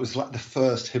reply. It was like the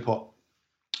first hip hop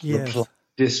reply.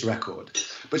 This record,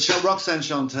 But Roxanne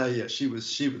Shante, yeah, she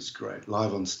was great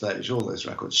live on stage. All those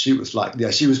records, she was like,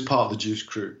 yeah, she was part of the Juice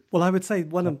crew. Well, I would say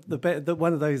one of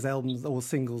those albums or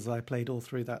singles I played all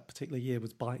through that particular year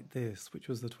was "Bite This," which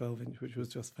was the 12-inch, which was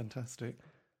just fantastic.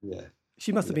 Yeah.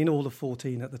 She must have been all of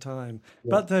 14 at the time. Yeah.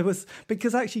 But there was,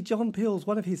 because actually John Peel's,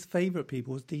 one of his favourite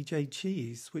people was DJ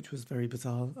Cheese, which was very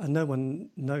bizarre. And no one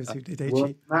knows who DJ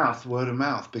Cheese. Word of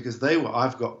mouth, because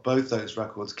I've got both those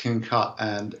records, King Cut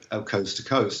and Coast to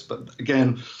Coast. But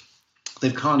again,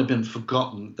 they've kind of been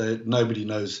forgotten. Nobody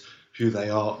knows who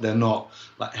they are. They're not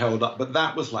like held up. But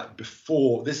that was like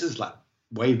before, this is like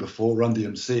way before Run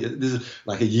DMC. This is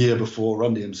like a year before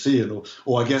Run DMC,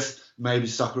 or I guess maybe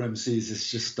Sucker MCs is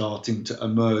just starting to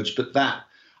emerge. But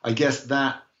I guess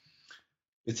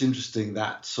it's interesting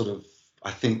that sort of,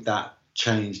 I think that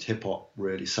changed hip hop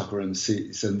really, Sucker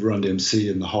MCs and Run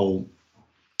DMC and the whole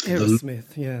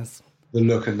Aerosmith, yes, the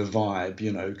look and the vibe,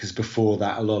 because before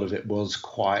that a lot of it was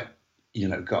quite,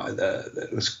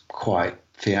 it was quite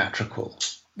theatrical.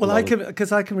 Well, I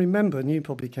can remember, and you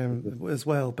probably can as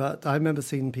well, but I remember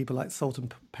seeing people like Salt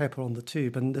and Pepper on the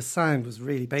Tube, and the sound was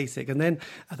really basic. And then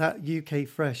that UK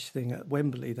Fresh thing at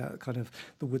Wembley, that kind of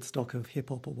the Woodstock of hip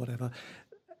hop or whatever,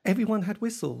 everyone had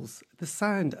whistles. The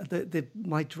sound,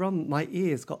 my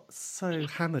ears got so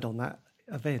hammered on that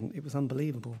event. It was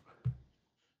unbelievable.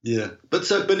 Yeah, but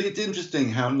it's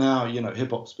interesting how now,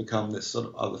 hip hop's become this sort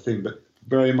of other thing, but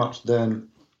very much then.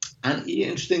 And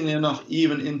interestingly enough,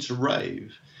 even into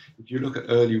rave, if you look at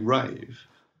early rave,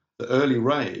 the early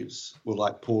raves were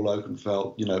like Paul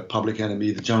Oakenfold, Public Enemy,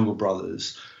 the Jungle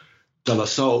Brothers, De La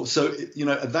Soul. So,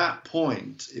 at that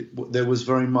point, there was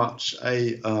very much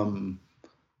a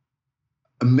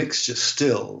mixture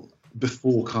still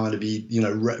before kind of,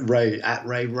 rave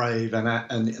and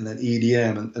then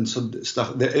EDM and some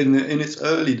stuff. In its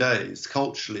early days,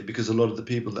 culturally, because a lot of the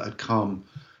people that had come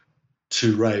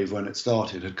to rave when it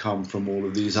started had come from all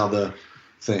of these other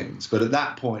things. But at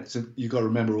that point, you've got to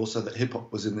remember also that hip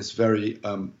hop was in this very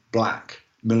black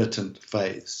militant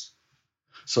phase.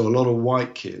 So a lot of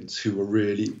white kids who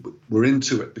were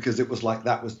into it because it was like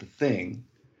that was the thing,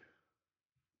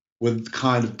 were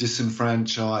kind of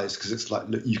disenfranchised because it's like,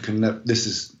 look, you can never,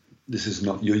 this is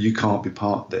not you can't be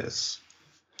part of this.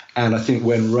 And I think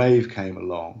when rave came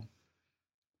along,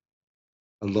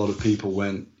 a lot of people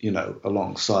went,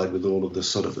 alongside with all of the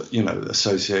sort of,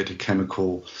 associated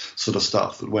chemical sort of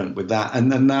stuff that went with that.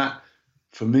 And then that,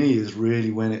 for me, is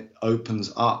really when it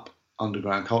opens up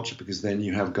underground culture, because then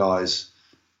you have guys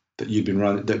that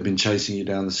that have been chasing you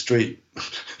down the street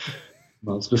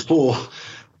months before,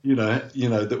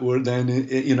 that were then,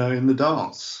 in the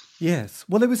dance. Yes.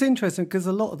 Well, it was interesting because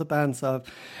a lot of the bands the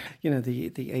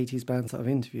 80s bands that I've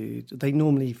interviewed, they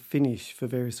normally finish for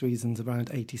various reasons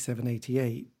around 87,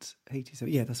 88.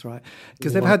 87, yeah, that's right.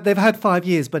 Because they've had 5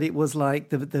 years, but it was like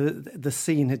the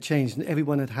scene had changed and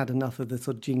everyone had had enough of the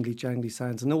sort of jingly jangly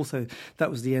sounds, and also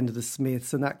that was the end of the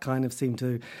Smiths, and that kind of seemed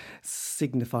to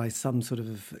signify some sort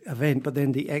of event. But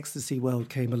then the ecstasy world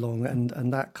came along,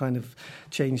 and that kind of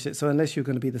changed it. So unless you're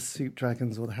going to be the Soup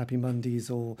Dragons or the Happy Mondays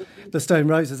or the Stone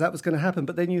Roses, that was going to happen.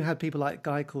 But then you had people like a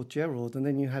guy called Gerald, and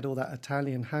then you had all that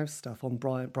Italian house stuff on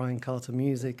Brian Carter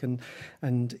Music, and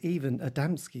even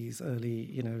Adamski's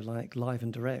early, like Live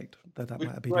and Direct, that might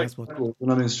have been as well.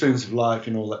 And I mean, Streams of Life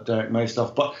and all that Derek May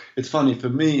stuff. But it's funny, for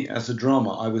me as a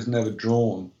drummer, I was never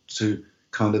drawn to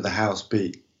kind of the house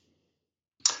beat.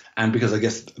 And because I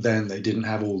guess then they didn't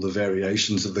have all the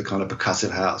variations of the kind of percussive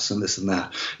house and this and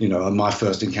that, and my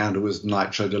first encounter was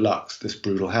Nitro Deluxe, this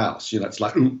brutal house, it's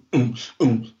like,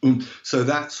 So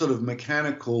that sort of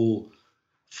mechanical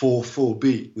 4/4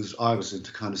 beat I was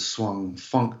into kind of swung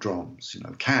funk drums,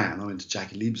 I'm into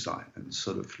Jackie Liebzeit and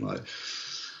sort of like,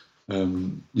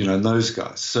 and those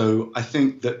guys. So I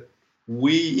think that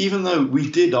even though we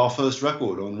did our first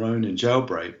record on Ronin,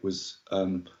 Jailbreak was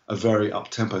a very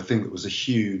up-tempo thing that was a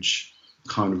huge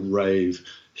kind of rave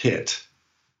hit,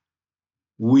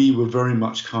 we were very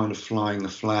much kind of flying the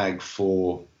flag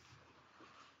for,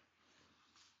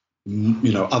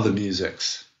 other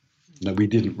musics. We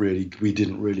didn't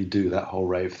really do that whole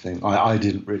rave thing. I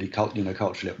didn't really, culturally,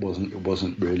 it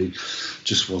wasn't really,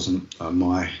 just wasn't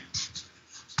my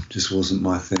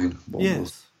thing.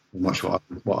 Yes. Much what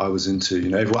I was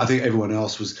into, I think everyone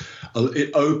else was.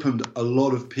 It opened a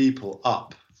lot of people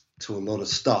up to a lot of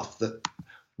stuff that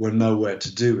were nowhere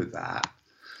to do with that.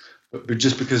 But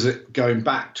just because going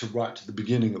back to right to the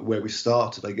beginning of where we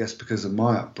started, I guess because of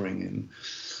my upbringing,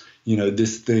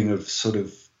 this thing of sort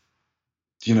of,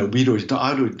 I'd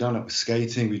already done it with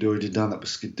skating. We'd already done that with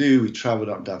skidoo. We travelled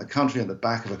up and down the country on the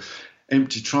back of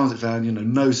empty transit van, you know,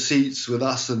 no seats with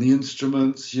us and the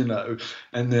instruments, you know,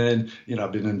 and then, you know,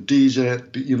 I've been a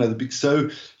DJ, you know, so,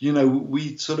 you know,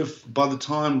 we sort of, by the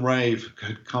time rave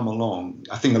had come along,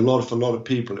 I think for a lot of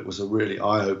people, it was a really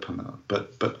eye opener.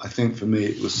 But I think for me,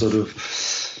 it was sort of,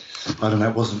 I don't know,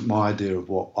 it wasn't my idea of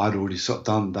what I'd already sort of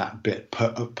done that bit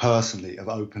personally of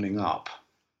opening up.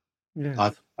 Yes.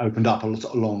 I opened up a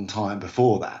long time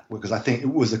before that, because I think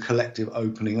it was a collective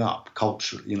opening up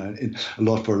culturally, you know,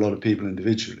 for a lot of people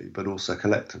individually, but also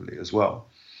collectively as well.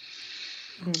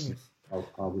 Yes.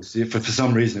 Obviously, for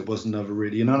some reason, it wasn't ever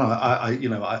really, you know.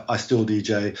 I still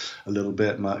DJ a little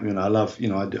bit. I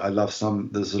love some.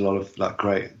 There's a lot of like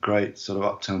great sort of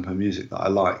up tempo music that I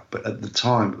like. But at the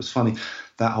time, it was funny,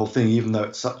 that whole thing. Even though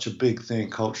it's such a big thing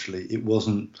culturally, it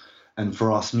wasn't. And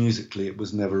for us musically, it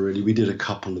was never really. We did a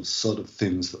couple of sort of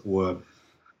things that were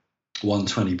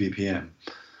 120 BPM,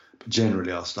 but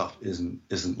generally our stuff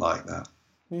isn't like that.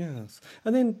 Yes.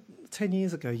 And then 10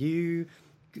 years ago, you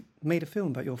made a film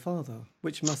about your father,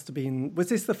 which must have been. Was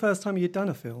this the first time you'd done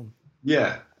a film?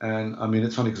 Yeah, and I mean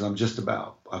it's funny because I've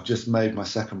just made my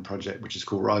second project, which is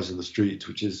called Rise of the Streets,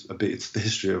 which is it's the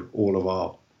history of all of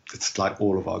our. It's like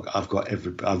all of our.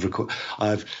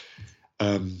 I've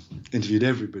interviewed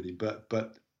everybody,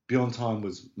 but Beyond Time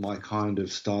was my kind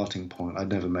of starting point. I'd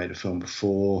never made a film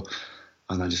before,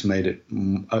 and I just made it.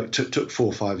 It took 4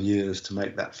 or 5 years to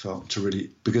make that film, to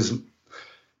really, because the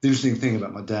interesting thing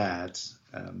about my dad,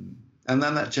 and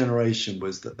then that generation,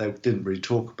 was that they didn't really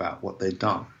talk about what they'd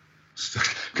done. It's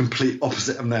the complete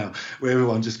opposite of now, where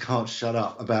everyone just can't shut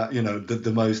up about, you know,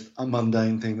 the most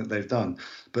mundane thing that they've done.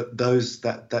 But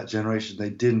that generation,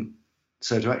 they didn't.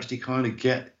 So to actually kind of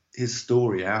get his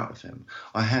story out of him,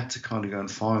 I had to kind of go and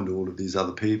find all of these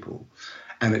other people,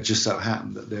 and it just so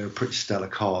happened that they're a pretty stellar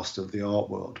cast of the art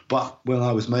world. But when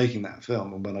I was making that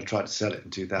film, and when I tried to sell it in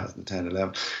 2010,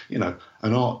 11, you know,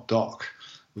 an art doc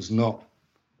was not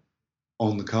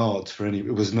on the cards for any.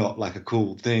 It was not like a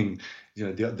cool thing, you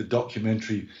know. The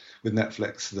documentary with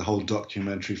Netflix, the whole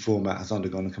documentary format has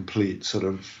undergone a complete sort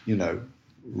of, you know,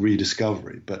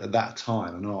 rediscovery. But at that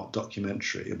time, an art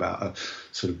documentary about a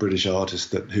sort of British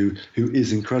artist who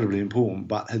is incredibly important,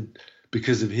 but had,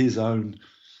 because of his own,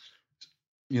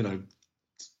 you know,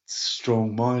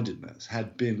 strong-mindedness,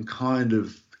 had been kind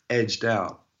of edged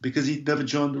out because he'd never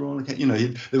joined the Royal Academy. You know,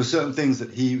 there were certain things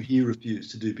that he refused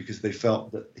to do because they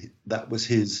felt that that was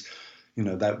his, you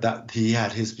know, that he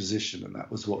had his position and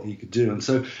that was what he could do. And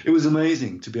so it was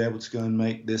amazing to be able to go and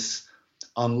make this,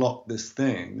 unlock this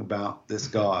thing about this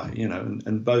guy, you know,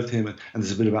 and both him and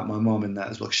there's a bit about my mum in that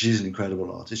as well. She's an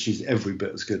incredible artist. She's every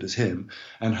bit as good as him,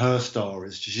 and her star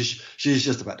is she's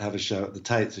just about to have a show at the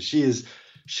Tate. So she is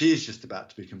just about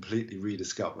to be completely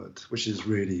rediscovered, which is a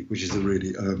really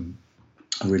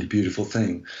beautiful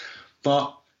thing.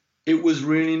 But it was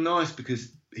really nice because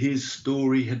his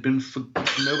story had been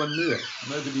no one knew it.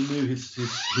 Nobody knew his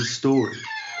story.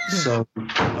 So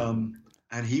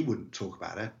and he wouldn't talk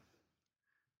about it.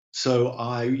 So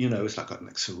it's like got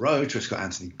Nick Sirota, it's got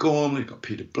Anthony Gormley, it's got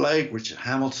Peter Blake, Richard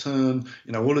Hamilton,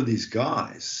 you know, all of these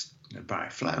guys, you know, Barry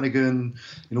Flanagan,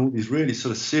 you know, all these really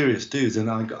sort of serious dudes. And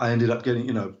I ended up getting,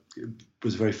 you know,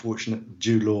 was very fortunate.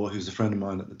 Jude Law, who was a friend of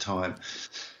mine at the time,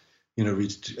 you know,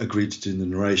 agreed to do the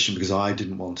narration because I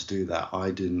didn't want to do that. I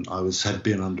had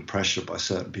been under pressure by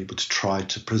certain people to try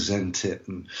to present it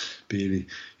and be, you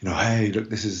know, hey, look,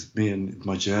 this is me and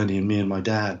my journey and me and my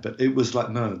dad. But it was like,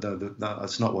 no,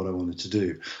 that's not what I wanted to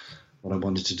do. What I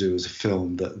wanted to do was a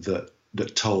film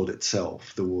that told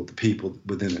itself, the people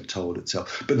within it told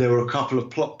itself. But there were a couple of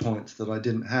plot points that I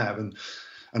didn't have, and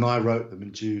I wrote them,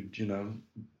 and Jude, you know,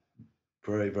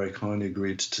 very, very kindly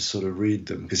agreed to sort of read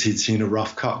them because he'd seen a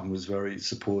rough cut and was very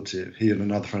supportive. He and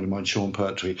another friend of mine, Sean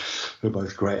Pertwee, who are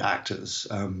both great actors,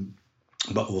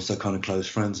 but also kind of close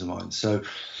friends of mine. So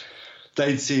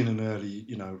they'd seen an early,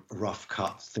 you know, rough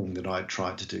cut thing that I'd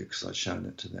tried to do because I'd shown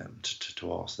it to them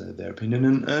to ask their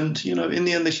opinion. And, you know, in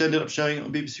the end, they ended up showing it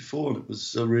on BBC Four, and it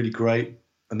was really great.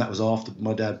 And that was after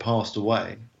my dad passed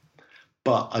away.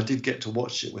 But I did get to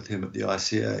watch it with him at the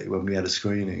ICA when we had a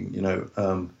screening, you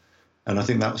know, and I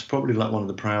think that was probably like one of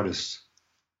the proudest,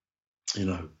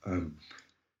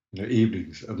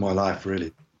 evenings of my life,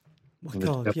 really. My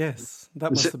God, yes,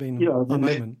 that must have been a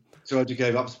moment. So I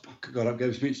got up, gave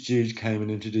a speech to Jude, came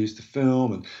and introduced the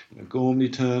film, and you know, Gormley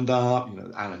turned up, you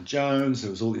know, Alan Jones,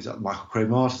 there was all these Michael Craig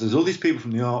Martin, there was all these people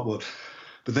from the art world,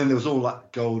 but then there was all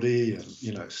like Goldie and,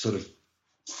 you know, sort of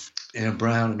Ian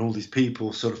Brown and all these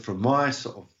people sort of from my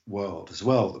sort of world as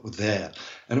well that were there,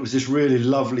 and it was this really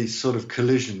lovely sort of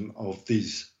collision of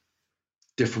these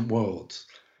different worlds,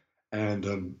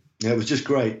 and it was just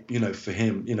great, you know, for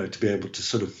him, you know, to be able to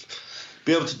sort of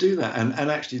be able to do that. And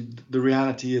actually, the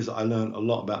reality is, I learned a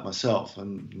lot about myself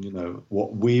and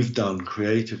what we've done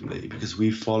creatively, because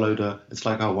we followed it's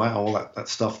like, oh wow, all that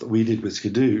stuff that we did with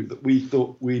Skidoo that we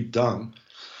thought we'd done,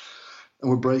 and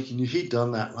we're breaking news. He'd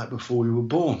done that like before we were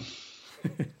born.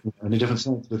 In a different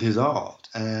sense with his art.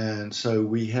 And so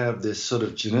we have this sort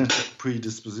of genetic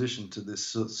predisposition to this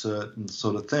certain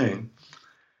sort of thing.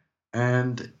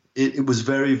 And it was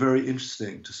very, very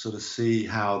interesting to sort of see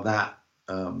how that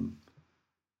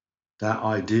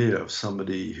idea of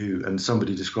somebody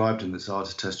somebody described in this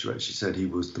artist test race, she said he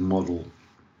was the model,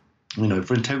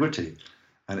 for integrity.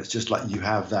 And it's just like you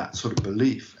have that sort of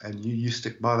belief and you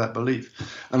stick by that belief.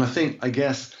 And I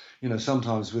guess,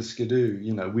 sometimes with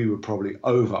Skidoo, we were probably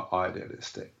over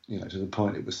idealistic, to the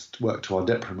point it was worked to our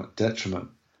detriment.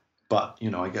 But,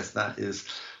 I guess that is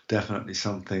definitely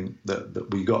something that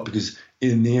we got, because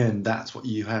in the end, that's what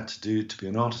you had to do to be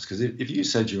an artist. Because if you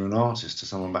said you're an artist to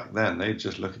someone back then, they'd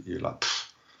just look at you like,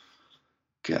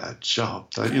 get a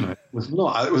job. So, it was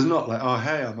not like, oh,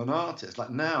 hey, I'm an artist. Like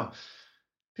now,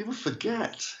 people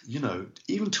forget,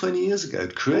 even 20 years ago,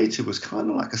 creative was kind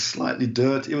of like a slightly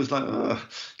dirty, it was like,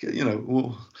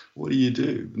 well, what do you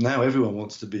do? Now everyone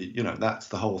wants to be, that's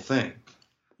the whole thing.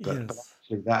 But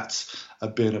actually that's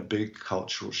been a big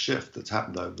cultural shift that's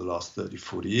happened over the last 30,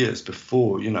 40 years.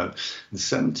 Before, in the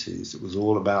 70s, it was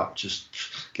all about just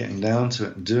getting down to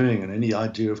it and doing, and any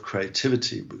idea of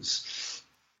creativity was,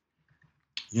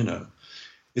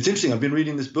 It's interesting. I've been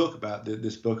reading this book about the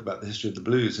history of the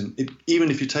blues, and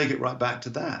even if you take it right back to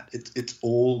that, it's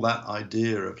all that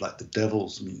idea of like the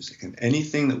devil's music, and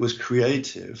anything that was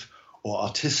creative or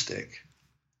artistic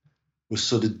was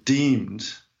sort of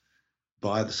deemed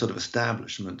by the sort of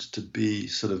establishment to be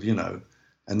sort of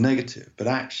a negative. But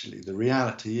actually, the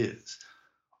reality is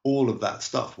all of that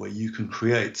stuff where you can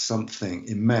create something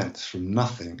immense from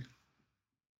nothing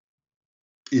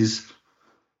is,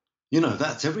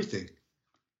 that's everything.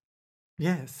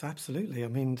 Yes, absolutely. I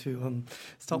mean, to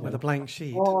start with a blank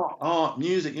sheet. Art,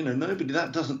 music, nobody,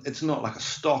 it's not like a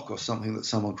stock or something that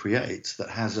someone creates that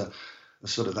has a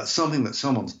sort of, that's something that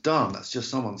someone's done. That's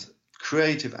just someone's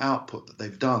creative output that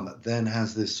they've done that then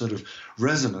has this sort of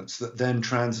resonance that then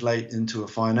translate into a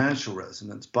financial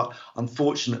resonance. But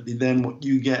unfortunately, then what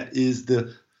you get is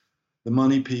the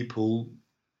money people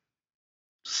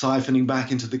siphoning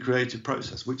back into the creative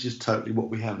process, which is totally what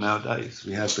we have nowadays.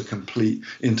 We have the complete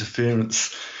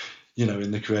interference, in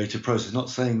the creative process.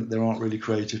 Not saying that there aren't really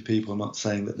creative people, not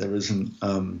saying that there isn't,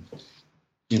 a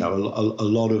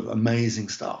lot of amazing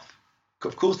stuff.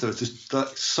 Of course, there is just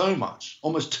so much,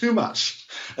 almost too much,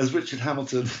 as Richard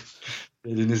Hamilton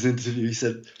did in his interview. He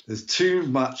said, "There's too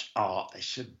much art. They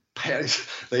should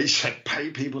pay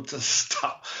people to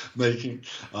stop making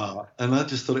art." And I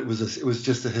just thought it was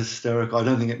just a hysterical. I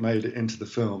don't think it made it into the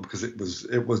film because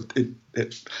it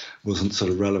wasn't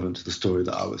sort of relevant to the story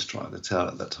that I was trying to tell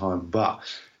at that time. But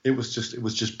it was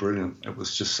just brilliant. It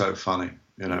was just so funny,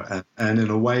 and in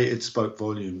a way it spoke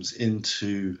volumes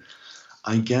into,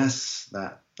 I guess,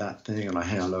 that thing. And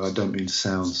I don't mean to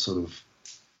sound sort of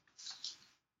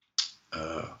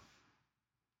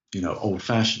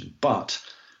old-fashioned, but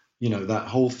that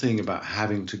whole thing about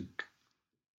having to,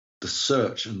 the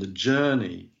search and the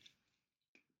journey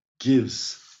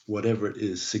gives whatever it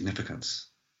is significance.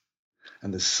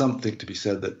 And there's something to be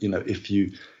said that,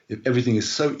 if everything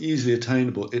is so easily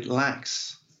attainable, it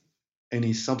lacks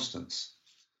any substance,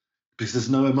 because there's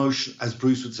no emotion, as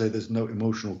Bruce would say, there's no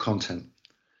emotional content.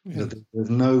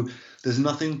 There's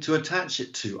nothing to attach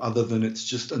it to other than it's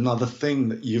just another thing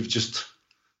that you've just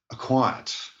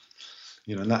acquired.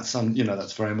 And that's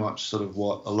that's very much sort of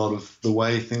what a lot of the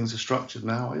way things are structured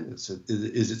now is.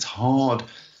 It's hard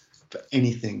for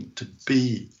anything to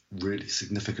be really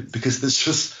significant because there's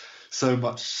just so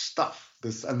much stuff.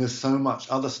 There's so much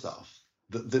other stuff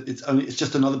that it's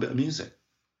just another bit of music.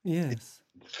 Yes.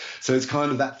 So it's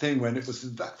kind of that thing when it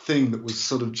was that thing that was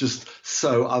sort of just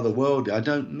so otherworldly. I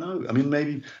don't know. I mean,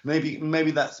 maybe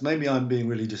I'm being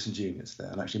really disingenuous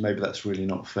there, and actually maybe that's really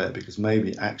not fair, because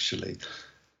maybe actually.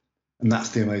 And that's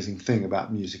the amazing thing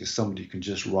about music, is somebody can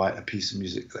just write a piece of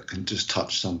music that can just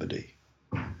touch somebody.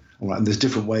 Right, and there's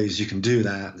different ways you can do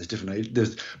that.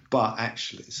 But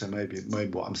actually, so maybe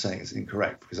what I'm saying is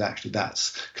incorrect, because actually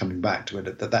that's coming back to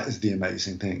it. That is the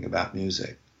amazing thing about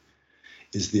music,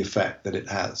 is the effect that it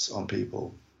has on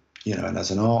people. And as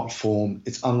an art form,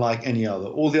 it's unlike any other.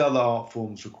 All the other art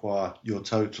forms require your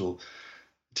total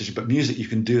attention, but music, you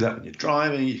can do that when you're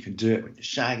driving, you can do it when you're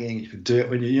shagging, you can do it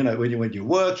when when you're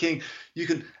working,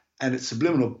 and it's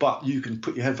subliminal, but you can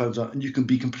put your headphones on and you can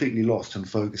be completely lost and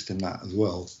focused in that as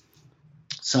well.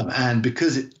 And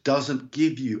because it doesn't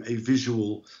give you a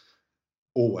visual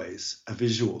always a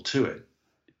visual to it.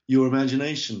 Your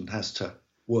imagination has to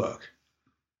work,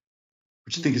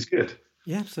 which I think is good.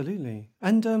 Yeah, absolutely.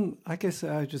 And I guess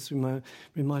I just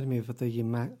reminded me of the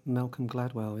Malcolm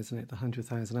Gladwell, isn't it? The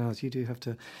 100,000 Hours. You do have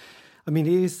to. I mean,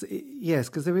 yes,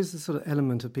 because there is a sort of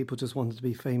element of people just wanting to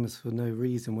be famous for no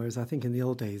reason. Whereas I think in the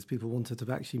old days, people wanted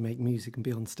to actually make music and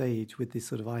be on stage with this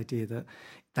sort of idea that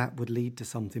that would lead to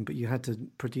something, but you had to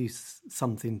produce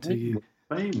something to you.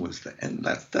 Fame was the end.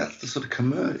 That's the sort of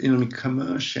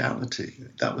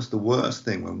commerciality. That was the worst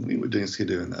thing when we were doing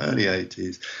Skidoo in the early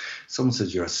 80s. Someone said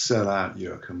you're a sellout,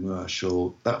 you're a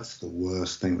commercial. That's the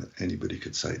worst thing that anybody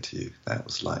could say to you. That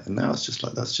was like, and now it's just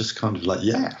like, that's just kind of like,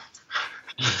 yeah.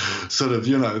 Sort of,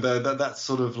 that's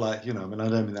sort of like, I mean, I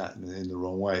don't mean that in the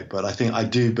wrong way, but I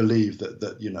do believe that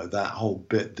that whole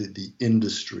bit, the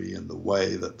industry and the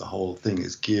way that the whole thing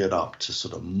is geared up to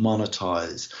sort of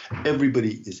monetize,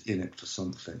 everybody is in it for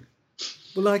something.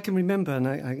 Well, I can remember, and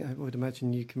I would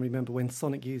imagine you can remember when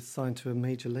Sonic Youth signed to a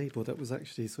major label. That was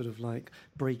actually sort of like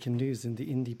breaking news in the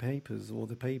indie papers or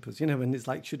the papers, and it's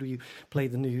like, should we play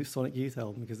the new Sonic Youth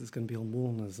album because it's going to be on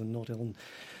Warner's and not on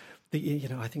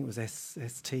I think it was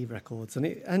ST Records, and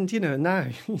now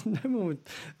no one would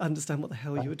understand what the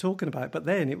hell you were talking about. But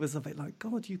then it was a bit like,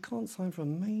 God, you can't sign for a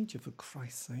major, for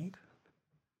Christ's sake.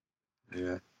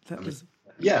 Yeah,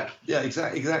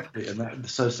 exactly. And that,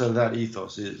 so that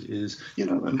ethos is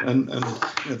and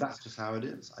that's just how it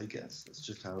is. I guess that's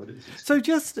just how it is.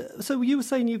 So you were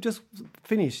saying you've just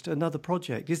finished another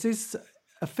project. Is this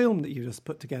a film that you just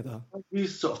put together? I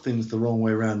use sort of things the wrong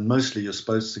way around. Mostly you're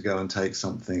supposed to go and take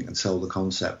something and sell the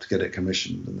concept, get it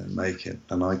commissioned and then make it.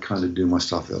 And I kind of do my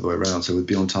stuff the other way around. So with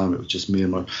Beyond Time, it was just me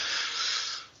and my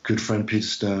good friend Peter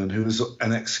Stern, who was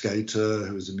an ex-skater,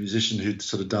 who was a musician who'd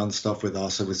sort of done stuff with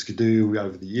us with Skidoo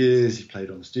over the years. He played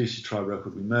on the Stussy Tribe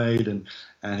record we made, and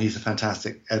he's a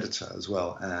fantastic editor as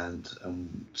well. And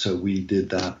so we did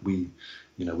that. We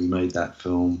made that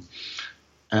film.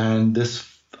 And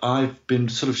I've been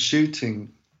sort of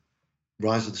shooting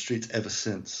Rise of the Streets ever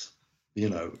since,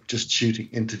 just shooting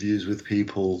interviews with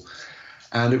people.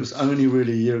 And it was only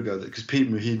really a year ago that, because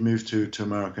he'd moved to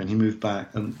America and he moved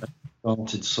back and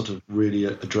started sort of really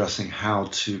addressing how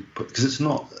to put, because it's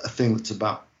not a thing that's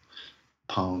about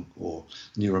punk or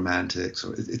new romantics,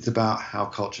 or it's about how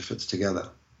culture fits together.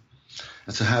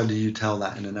 And so how do you tell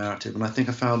that in a narrative? And I think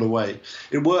I found a way.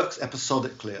 It works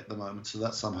episodically at the moment,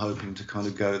 so I'm hoping to kind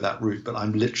of go that route. But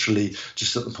I'm literally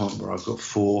just at the point where I've got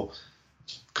 4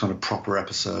 kind of proper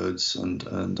episodes,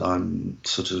 and I'm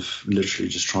sort of literally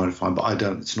just trying to find. But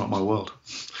it's not my world,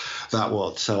 that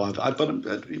world. So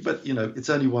but it's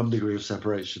only 1 degree of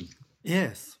separation.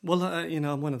 Yes. Well,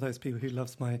 I'm one of those people who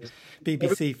loves my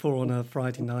BBC 4 on a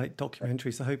Friday night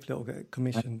documentary, so hopefully it'll get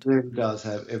commissioned. It really does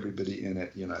have everybody in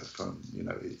it,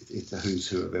 it's a who's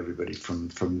who of everybody from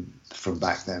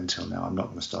back then till now. I'm not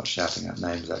going to start shouting out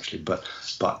names, actually, but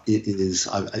it is,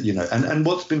 and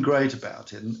what's been great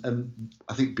about it, and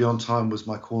I think Beyond Time was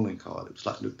my calling card. It was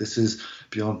like, look, this is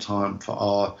Beyond Time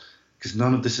because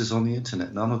none of this is on the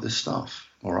internet, none of this stuff,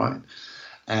 all right?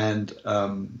 And,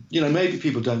 maybe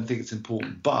people don't think it's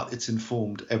important, but it's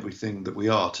informed everything that we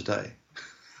are today.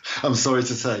 I'm sorry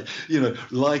to say,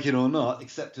 like it or not,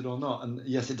 accept it or not. And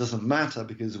yes, it doesn't matter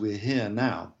because we're here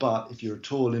now. But if you're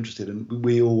at all interested, and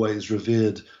we always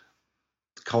revered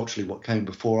culturally what came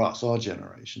before us, our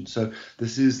generation. So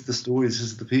this is the stories,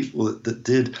 this is the people that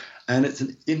did. And it's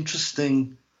an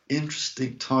interesting,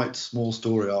 tight, small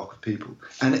story arc of people.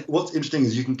 And what's interesting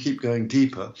is you can keep going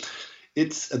deeper.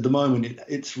 It's at the moment,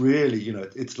 it's really,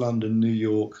 it's London, New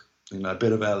York, a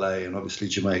bit of LA, and obviously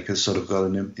Jamaica's sort of got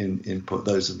an input.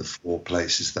 Those are the 4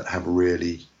 places that have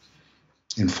really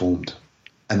informed.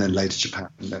 And then later Japan,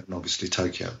 and then obviously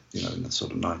Tokyo, in the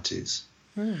sort of 90s.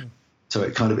 Mm. So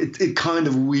it kind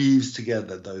of weaves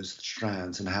together those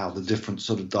strands and how the different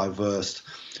sort of diverse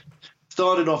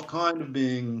started off kind of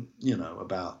being,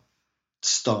 about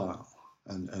style.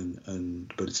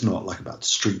 But it's not like about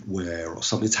streetwear or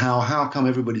something. It's how come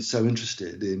everybody's so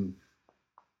interested in,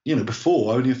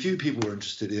 before only a few people were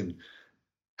interested in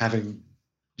having,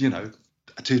 a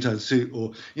two-tone suit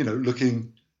or,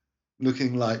 looking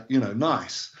like,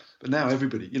 nice. But now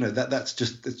everybody, it's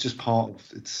just part of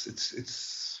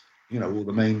it's all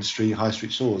the mainstream high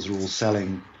street stores are all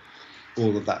selling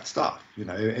all of that stuff.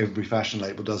 Every fashion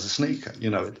label does a sneaker.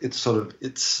 It's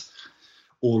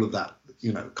all of that,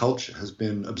 culture has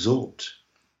been absorbed.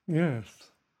 Yes.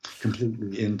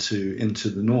 Completely into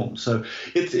the norm. So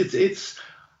it's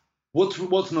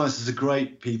what's nice is a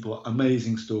great people,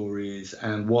 amazing stories,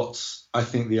 and I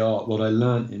think the art, what I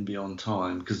learned in Beyond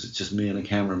Time, because it's just me and a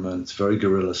cameraman, it's a very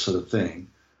guerrilla sort of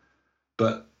thing.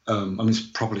 But I mean, it's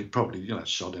probably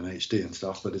shot in HD and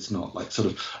stuff, but it's not like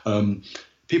sort of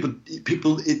people.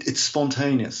 It's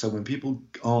spontaneous. So when people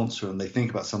answer and they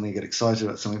think about something, get excited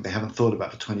about something they haven't thought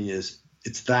about for 20 years,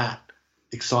 it's that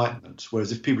excitement.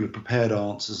 Whereas if people have prepared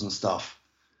answers and stuff,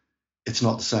 it's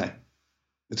not the same.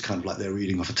 It's kind of like they're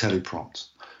reading off a teleprompt.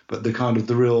 But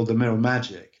the real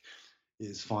magic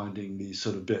is finding these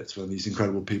sort of bits when these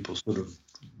incredible people sort of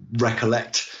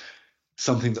recollect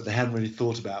something that they hadn't really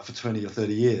thought about for 20 or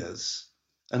 30 years,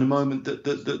 and a moment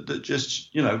that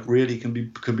just, really can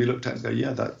be looked at and go,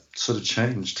 yeah, that sort of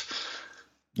changed,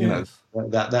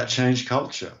 that changed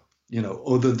culture,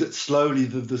 or that slowly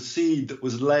the seed that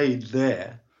was laid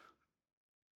there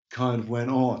kind of went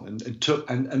on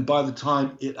and by the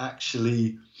time it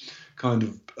actually kind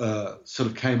of sort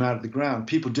of came out of the ground,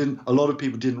 a lot of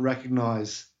people didn't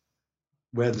recognize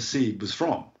where the seed was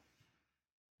from.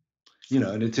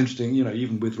 And it's interesting,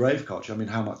 even with rave culture, I mean,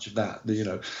 how much of that,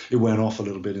 it went off a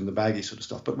little bit in the baggy sort of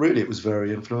stuff, but really it was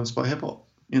very influenced by hip hop,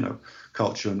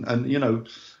 culture and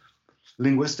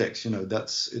linguistics,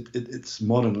 it's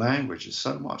modern language is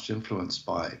so much influenced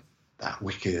by that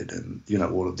Wicked and,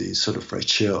 all of these sort of very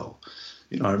chill.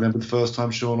 I remember the first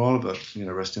time Sean Oliver,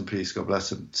 rest in peace, God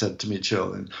bless him, said to me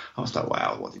chill. And I was like,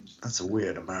 wow, that's a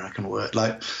weird American word.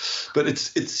 But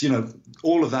it's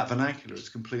all of that vernacular is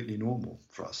completely normal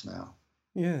for us now.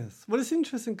 Yes. Well, it's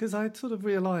interesting because I sort of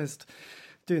realised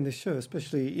doing this show,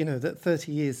 especially, that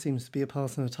 30 years seems to be a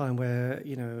pass in a time where,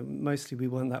 mostly we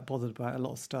weren't that bothered about a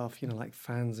lot of stuff, like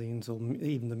fanzines or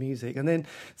even the music. And then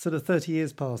sort of 30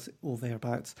 years pass or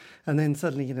thereabouts. And then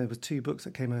suddenly, there were 2 books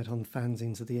that came out on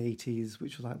fanzines of the 80s,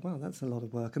 which was like, wow, that's a lot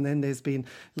of work. And then there's been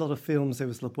a lot of films. There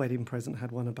was The Wedding Present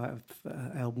had one about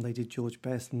an album they did, George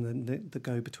Best, and then the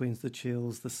Go-Betweens, The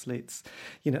Chills, The Slits,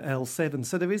 L7.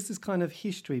 So there is this kind of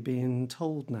history being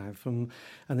told now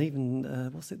and even,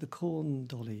 the Corn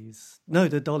Dollies? No,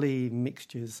 the Dolly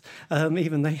Mixtures.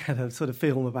 Even they had a sort of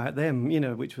film about them,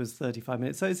 which was 35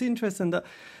 minutes. So it's interesting that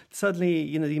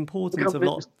suddenly, the importance of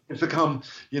it's become,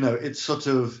 it's sort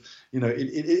of,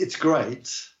 it's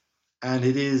great, and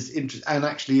it is and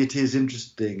actually it is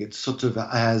interesting. It's sort of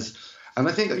and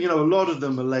I think a lot of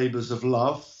them are labours of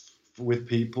love with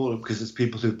people, because it's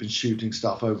people who've been shooting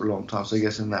stuff over a long time. So I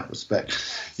guess in that respect,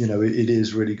 it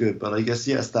is really good. But I guess,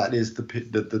 yes, that is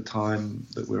the time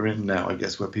that we're in now, I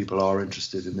guess, where people are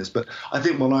interested in this. But I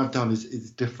think what I've done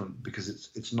is different, because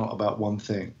it's not about one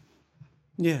thing.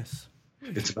 Yes.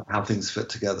 It's about how things fit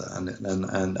together, and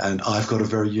I've got a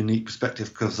very unique perspective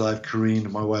because I've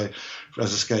careened my way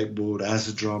as a skateboard, as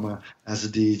a drummer, as a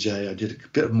DJ. I did a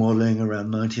bit of modelling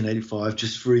around 1985,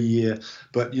 just for a year.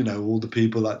 But all the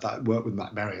people that worked with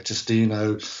Matt Mario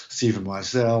Testino, Stephen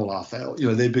Meisel, Arthel,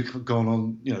 they've gone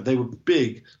on. They were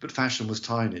big, but fashion was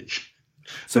tiny.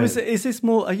 So is this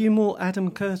more? Are you more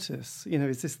Adam Curtis?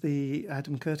 Is this the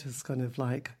Adam Curtis kind of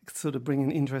sort of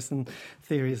bringing interesting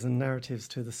theories and narratives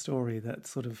to the story that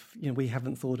sort of we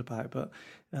haven't thought about? But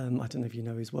I don't know if you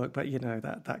know his work, but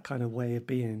that kind of way of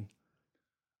being.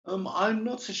 I'm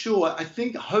not so sure. I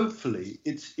think hopefully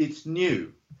it's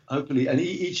new. Hopefully, and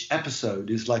each episode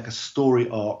is like a story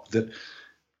arc that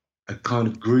a kind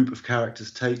of group of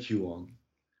characters take you on,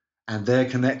 and they're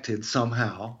connected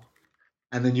somehow.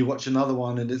 And then you watch another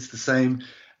one and it's the same,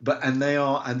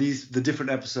 the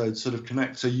different episodes sort of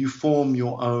connect. So you form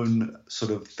your own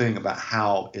sort of thing about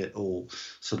how it all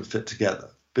sort of fit together.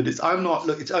 But it's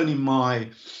only my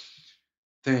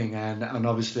thing. And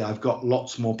obviously I've got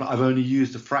lots more, but I've only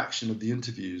used a fraction of the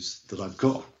interviews that I've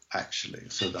got, actually.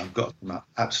 So I've got some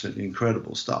absolutely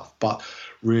incredible stuff. But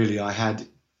really I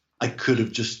could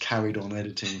have just carried on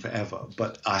editing forever,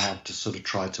 but I had to sort of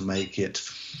try to make it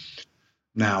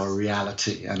now a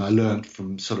reality. And I learned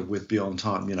from sort of with Beyond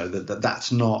Time,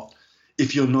 that's not,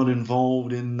 if you're not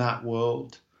involved in that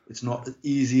world, it's not as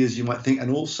easy as you might think. And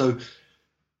also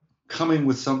coming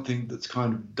with something that's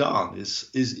kind of done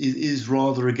is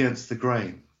rather against the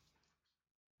grain.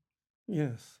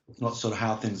 Yes. It's not sort of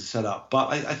how things are set up.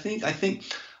 But I think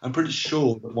I'm pretty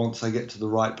sure that once I get to the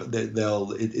right, but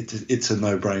it's a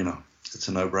no-brainer. It's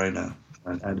a no-brainer.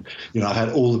 And I've had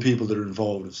all the people that are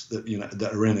involved,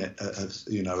 that are in it,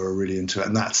 are really into it,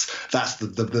 and that's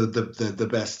the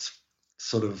best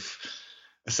sort of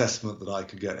assessment that I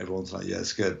could get. Everyone's like, yeah,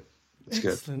 it's good, it's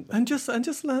excellent. Good. And just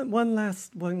one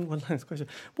last question.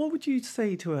 What would you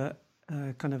say to a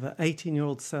kind of an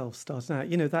 18-year-old self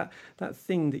starting out? That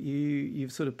thing that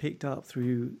you've sort of picked up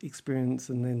through experience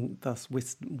and then thus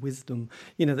wisdom.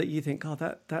 That you think,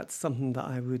 that's something that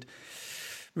I would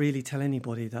really tell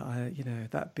anybody, that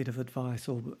that bit of advice,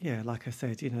 or like I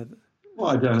said, Well,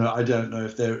 I don't know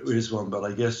if there is one, but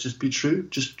I guess just be true.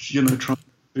 Just try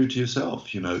true to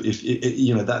yourself. If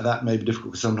you know that may be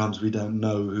difficult because sometimes we don't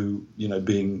know who,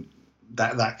 being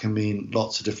that can mean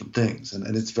lots of different things,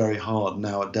 and it's very hard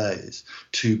nowadays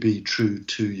to be true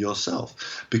to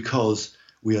yourself because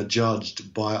we are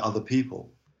judged by other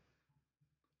people.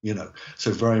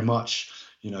 So very much,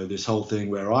 this whole thing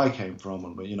where I came from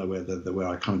and where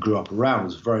I kind of grew up around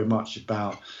was very much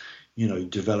about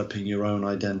developing your own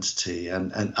identity,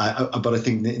 but I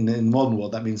think in the modern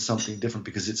world that means something different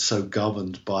because it's so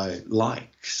governed by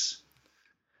likes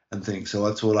and things. So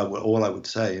that's all I would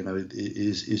say,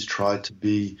 is try to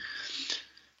be,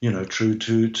 true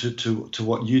to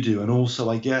what you do. And also,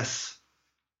 I guess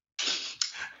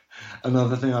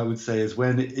another thing I would say is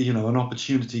when an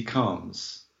opportunity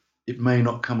comes, it may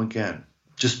not come again.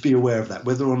 Just be aware of that,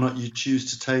 whether or not you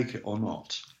choose to take it or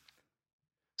not.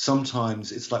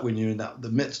 Sometimes it's like when you're in the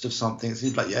midst of something, it's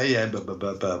like,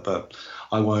 but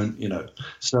I won't,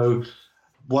 So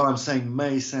what I'm saying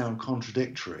may sound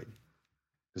contradictory,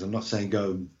 because I'm not saying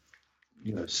go,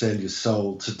 sell your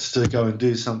soul to go and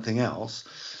do something else.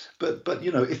 But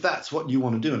if that's what you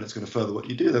want to do and it's going to further what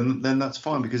you do, then that's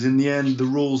fine, because in the end, the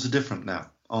rules are different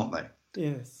now, aren't they?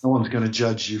 Yes. No one's going to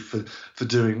judge you for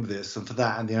doing this and for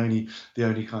that, and the only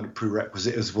kind of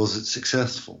prerequisite is, was it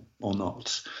successful or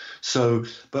not? So,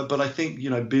 but I think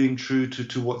being true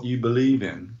to what you believe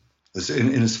in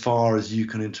as far as you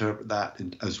can interpret that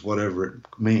as whatever it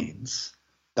means,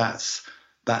 that's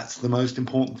the most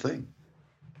important thing.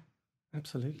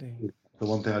 Absolutely. The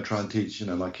one thing I try and teach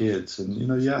my kids,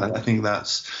 and I think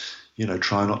that's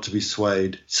try not to be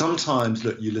swayed. Sometimes,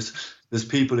 look, you listen. There's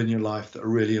people in your life that are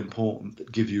really important, that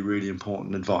give you really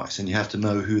important advice, and you have to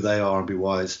know who they are and be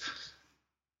wise,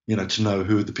 to know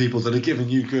who are the people that are giving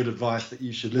you good advice that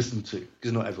you should listen to,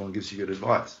 because not everyone gives you good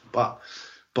advice. But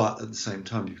at the same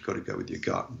time, you've got to go with your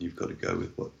gut, and you've got to go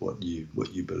with what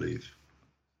you believe.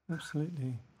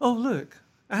 Absolutely. Oh, look,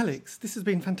 Alex, this has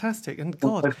been fantastic, and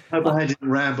God, I hope I didn't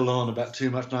ramble on about too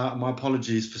much. Now, my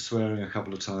apologies for swearing a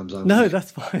couple of times. No,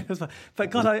 that's fine. That's fine.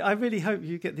 But God, I really hope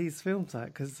you get these films out,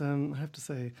 because I have to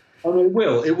say, I mean,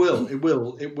 it will.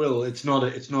 It's not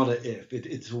a if.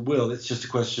 It's a will. It's just a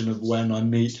question of when I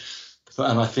meet,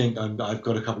 and I think I've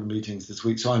got a couple of meetings this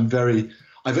week, so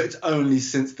it's only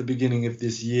since the beginning of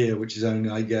this year, which is only,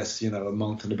 I guess, a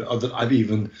month and a bit, that I've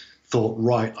even thought,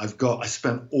 right, I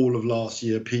spent all of last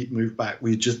year, Pete moved back,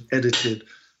 we just edited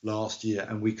last year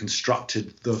and we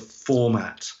constructed the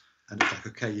format, and it's like,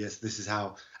 okay, yes, this is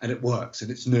how, and it works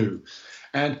and it's new.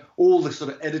 And all the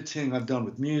sort of editing I've done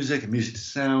with music and music to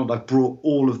sound, I've brought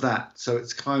all of that. So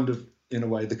it's kind of, in a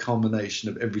way, the culmination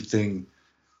of everything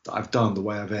that I've done, the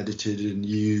way I've edited and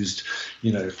used,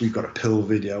 if we've got a Pill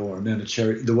video or a Nena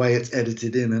Cherry, the way it's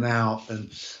edited in and out,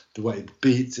 and the way it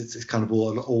beats, it's kind of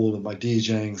all of my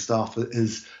DJing stuff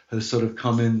has sort of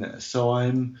come in there. So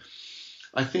I'm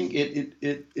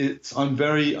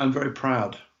very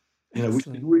proud,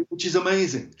 which is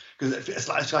amazing, because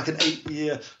it's like an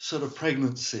 8-year sort of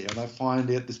pregnancy, and I find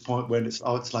it at this point when it's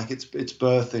like it's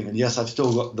birthing, and yes, I've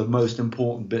still got the most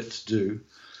important bit to do,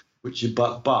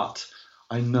 but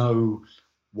I know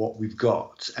what we've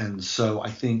got. And so I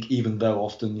think, even though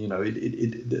often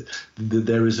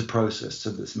there is a process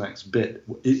to this next bit,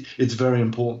 it's very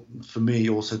important for me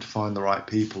also to find the right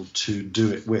people to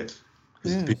do it with,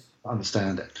 because people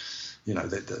understand it,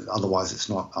 otherwise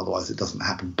it doesn't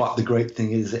happen. But the great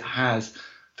thing is it has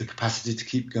the capacity to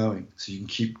keep going, so you can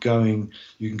keep going,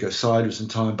 you can go sideways in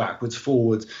time, backwards,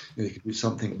 forwards. You can do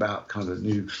something about kind of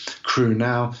new crew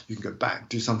now, you can go back,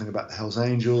 do something about the Hells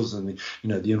Angels and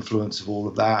the influence of all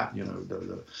of that,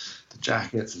 the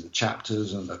jackets and the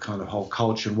chapters and the kind of whole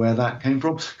culture and where that came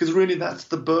from, because really that's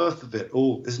the birth of it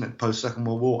all, isn't it? Post Second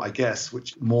World War, I guess,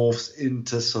 which morphs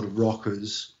into sort of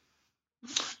rockers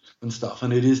and stuff,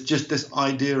 and it is just this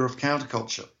idea of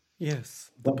counterculture. Yes.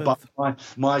 But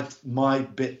my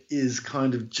bit is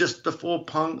kind of just before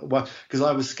punk, well, because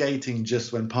I was skating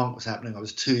just when punk was happening. I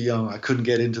was too young. I couldn't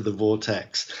get into the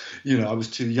vortex. I was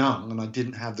too young, and I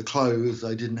didn't have the clothes.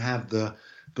 I didn't have the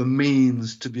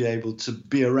means to be able to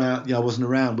be around. I wasn't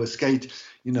around where skate.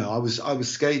 I was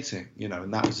skating.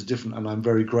 And that was different. And I'm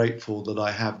very grateful that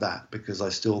I have that, because I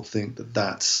still think that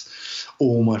that's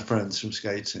all my friends from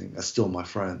skating are still my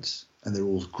friends, and they're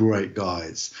all great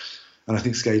guys. And I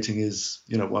think skating is,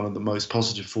 one of the most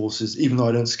positive forces. Even though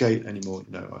I don't skate anymore,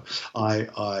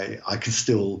 I can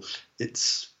still.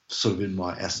 It's sort of in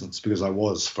my essence, because I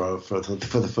was for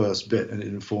the first bit, and it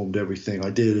informed everything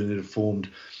I did, and it informed,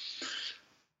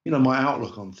 my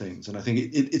outlook on things. And I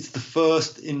think it's the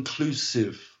first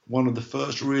inclusive, one of the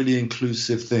first really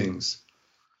inclusive things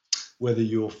whether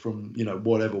you're from,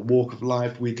 whatever walk of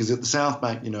life. Because at the South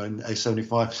Bank, in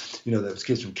A75, there was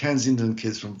kids from Kensington,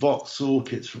 kids from Vauxhall,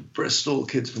 kids from Bristol,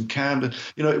 kids from Camden.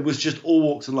 It was just all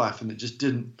walks of life, and it just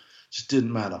didn't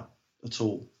matter at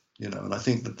all. And I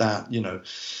think that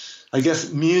I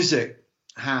guess music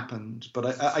happened,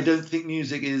 but I don't think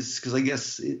music is, because I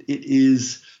guess it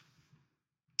is.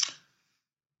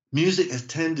 Music has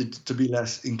tended to be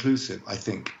less inclusive, I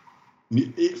think,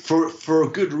 for a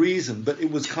good reason, but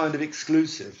it was kind of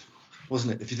exclusive,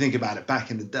 wasn't it? If you think about it,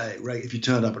 back in the day, if you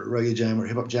turned up at a reggae jam or a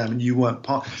hip hop jam and you weren't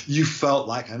you felt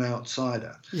like an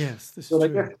outsider. Yes, this is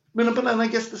true. But I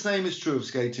guess the same is true of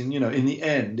skating. In the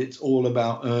end, it's all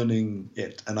about earning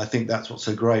it, and I think that's what's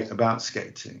so great about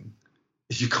skating,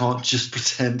 is you can't just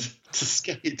pretend to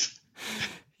skate.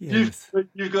 Yes.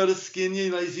 You've got to skin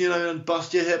your legs, and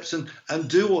bust your hips and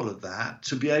do all of that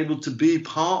to be able to be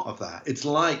part of that. It's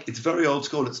very old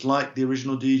school. It's like the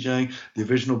original DJing, the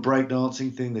original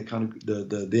breakdancing thing, the kind of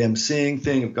the MCing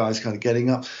thing of guys kind of getting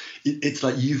up. It's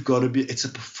like you've got to be. It's a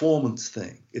performance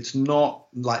thing. It's not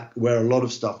like where a lot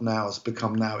of stuff now has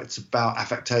become now. It's about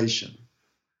affectation.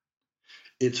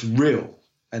 It's real,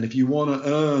 and if you want to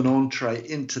earn entree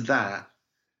into that,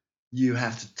 you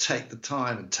have to take the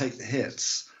time and take the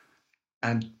hits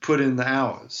and put in the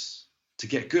hours to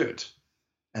get good,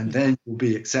 and then you'll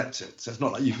be accepted. So it's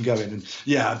not like you can go in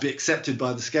and be accepted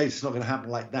by the skates. It's not going to happen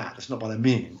like that. That's not what I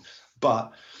mean.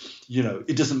 But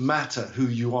it doesn't matter who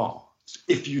you are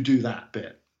if you do that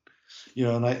bit.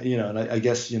 I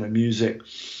guess music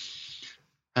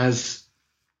has.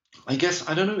 I guess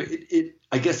I don't know.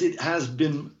 I guess it has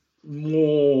been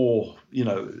more.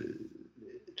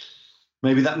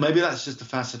 Maybe that's just a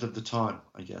facet of the time.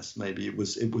 I guess maybe it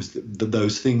was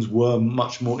those things were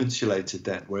much more insulated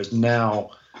then, whereas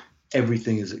now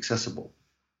everything is accessible.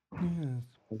 Yeah.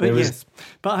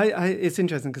 But it's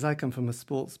interesting because I come from a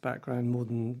sports background more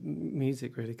than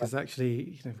music, really. Because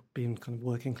actually, being kind of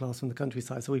working class from the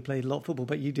countryside, so we played a lot of football.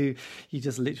 But you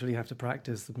just literally have to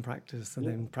practice and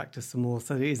then practice some more.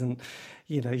 So it isn't,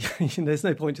 there's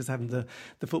no point just having the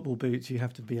football boots. You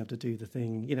have to be able to do the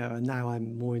thing, And now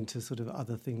I'm more into sort of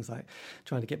other things like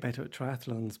trying to get better at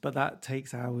triathlons. But that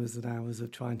takes hours and hours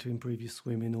of trying to improve your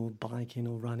swimming or biking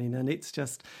or running, and it's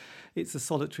a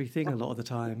solitary thing a lot of the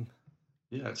time.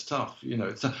 Yeah, it's tough, and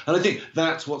I think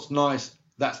that's what's nice.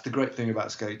 That's the great thing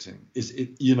about skating is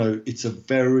it's a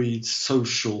very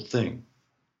social thing.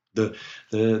 The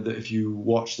if you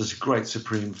watch, there's a great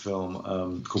Supreme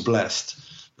film called Blessed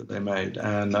that they made,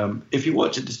 and if you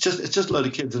watch it, it's just a load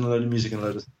of kids and a load of music and a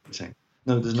load of skating.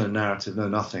 No, there's no narrative, no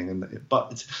nothing.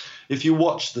 But if you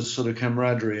watch the sort of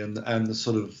camaraderie and the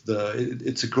sort of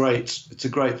it's a great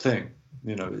thing.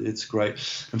 It's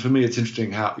great, and for me, it's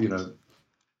interesting how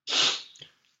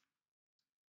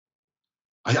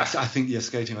I think,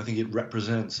 skating, I think it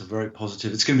represents a very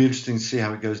positive. It's going to be interesting to see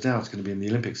how it goes down. It's going to be in the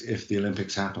Olympics if the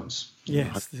Olympics happens.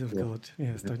 Yes, God.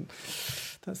 Yes,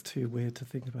 that's too weird to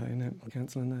think about,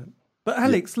 cancelling that. But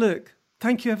Alex, look,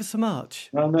 thank you ever so much.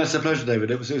 No, it's a pleasure,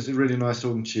 David. It was really nice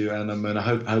talking to you, and I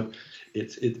hope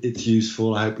it's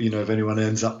useful. I hope if anyone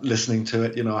ends up listening to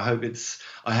it, I hope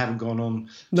I haven't gone on.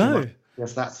 No.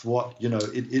 Yes, that's what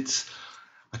it's.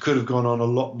 I could have gone on a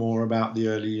lot more about the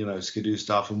early, Skidoo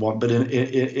stuff but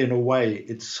in a way,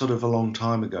 it's sort of a long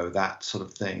time ago, that sort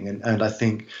of thing. And I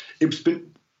think it's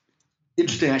been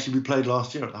interesting. Actually, we played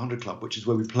last year at the 100 Club, which is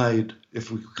where we played,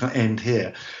 if we can end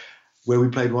here, where we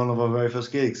played one of our very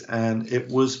first gigs, and it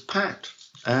was packed.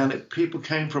 And people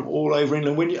came from all over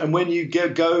England. When you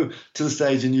go to the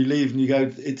stage and you leave and you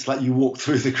go, it's like you walk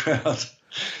through the crowd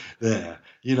there.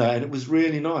 And it was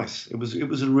really nice. It was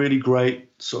a really great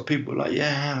sort of people were like,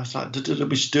 yeah, it's like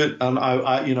we should do it. And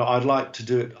I'd like to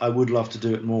do it. I would love to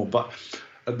do it more. But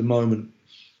at the moment,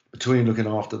 between looking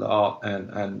after the art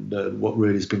and what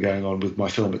really has been going on with my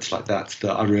film, it's like that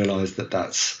I realised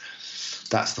that's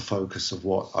the focus of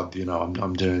what I'm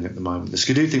doing at the moment. The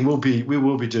Skidoo thing we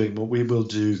will be doing what we will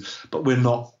do, but we're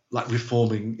not like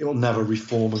reforming. It will never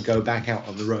reform and go back out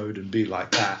on the road and be like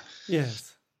that. Yes.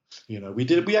 We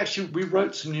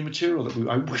wrote some new material that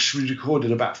I wish we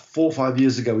recorded about 4 or 5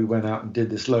 years ago. We went out and did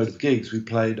this load of gigs. We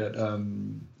played at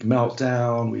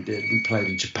Meltdown. We played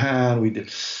in Japan. We did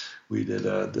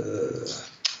the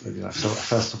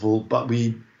festival, but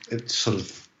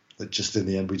just in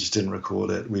the end we just didn't record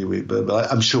it.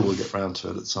 But I'm sure we'll get around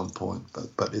to it at some point.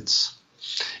 But it's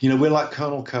we're like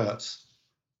Colonel Kurtz.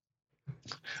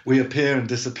 We appear and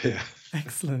disappear.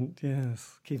 Excellent,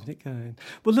 yes, keeping it going.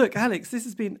 Well, look, Alex, this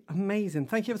has been amazing.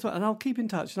 Thank you ever so much, and I'll keep in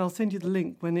touch, and I'll send you the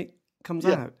link when it comes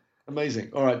out.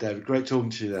 Amazing. All right, David, great talking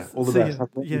to you there. All the best. Have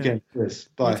a good weekend. Cheers.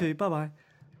 Bye. You too. Bye-bye.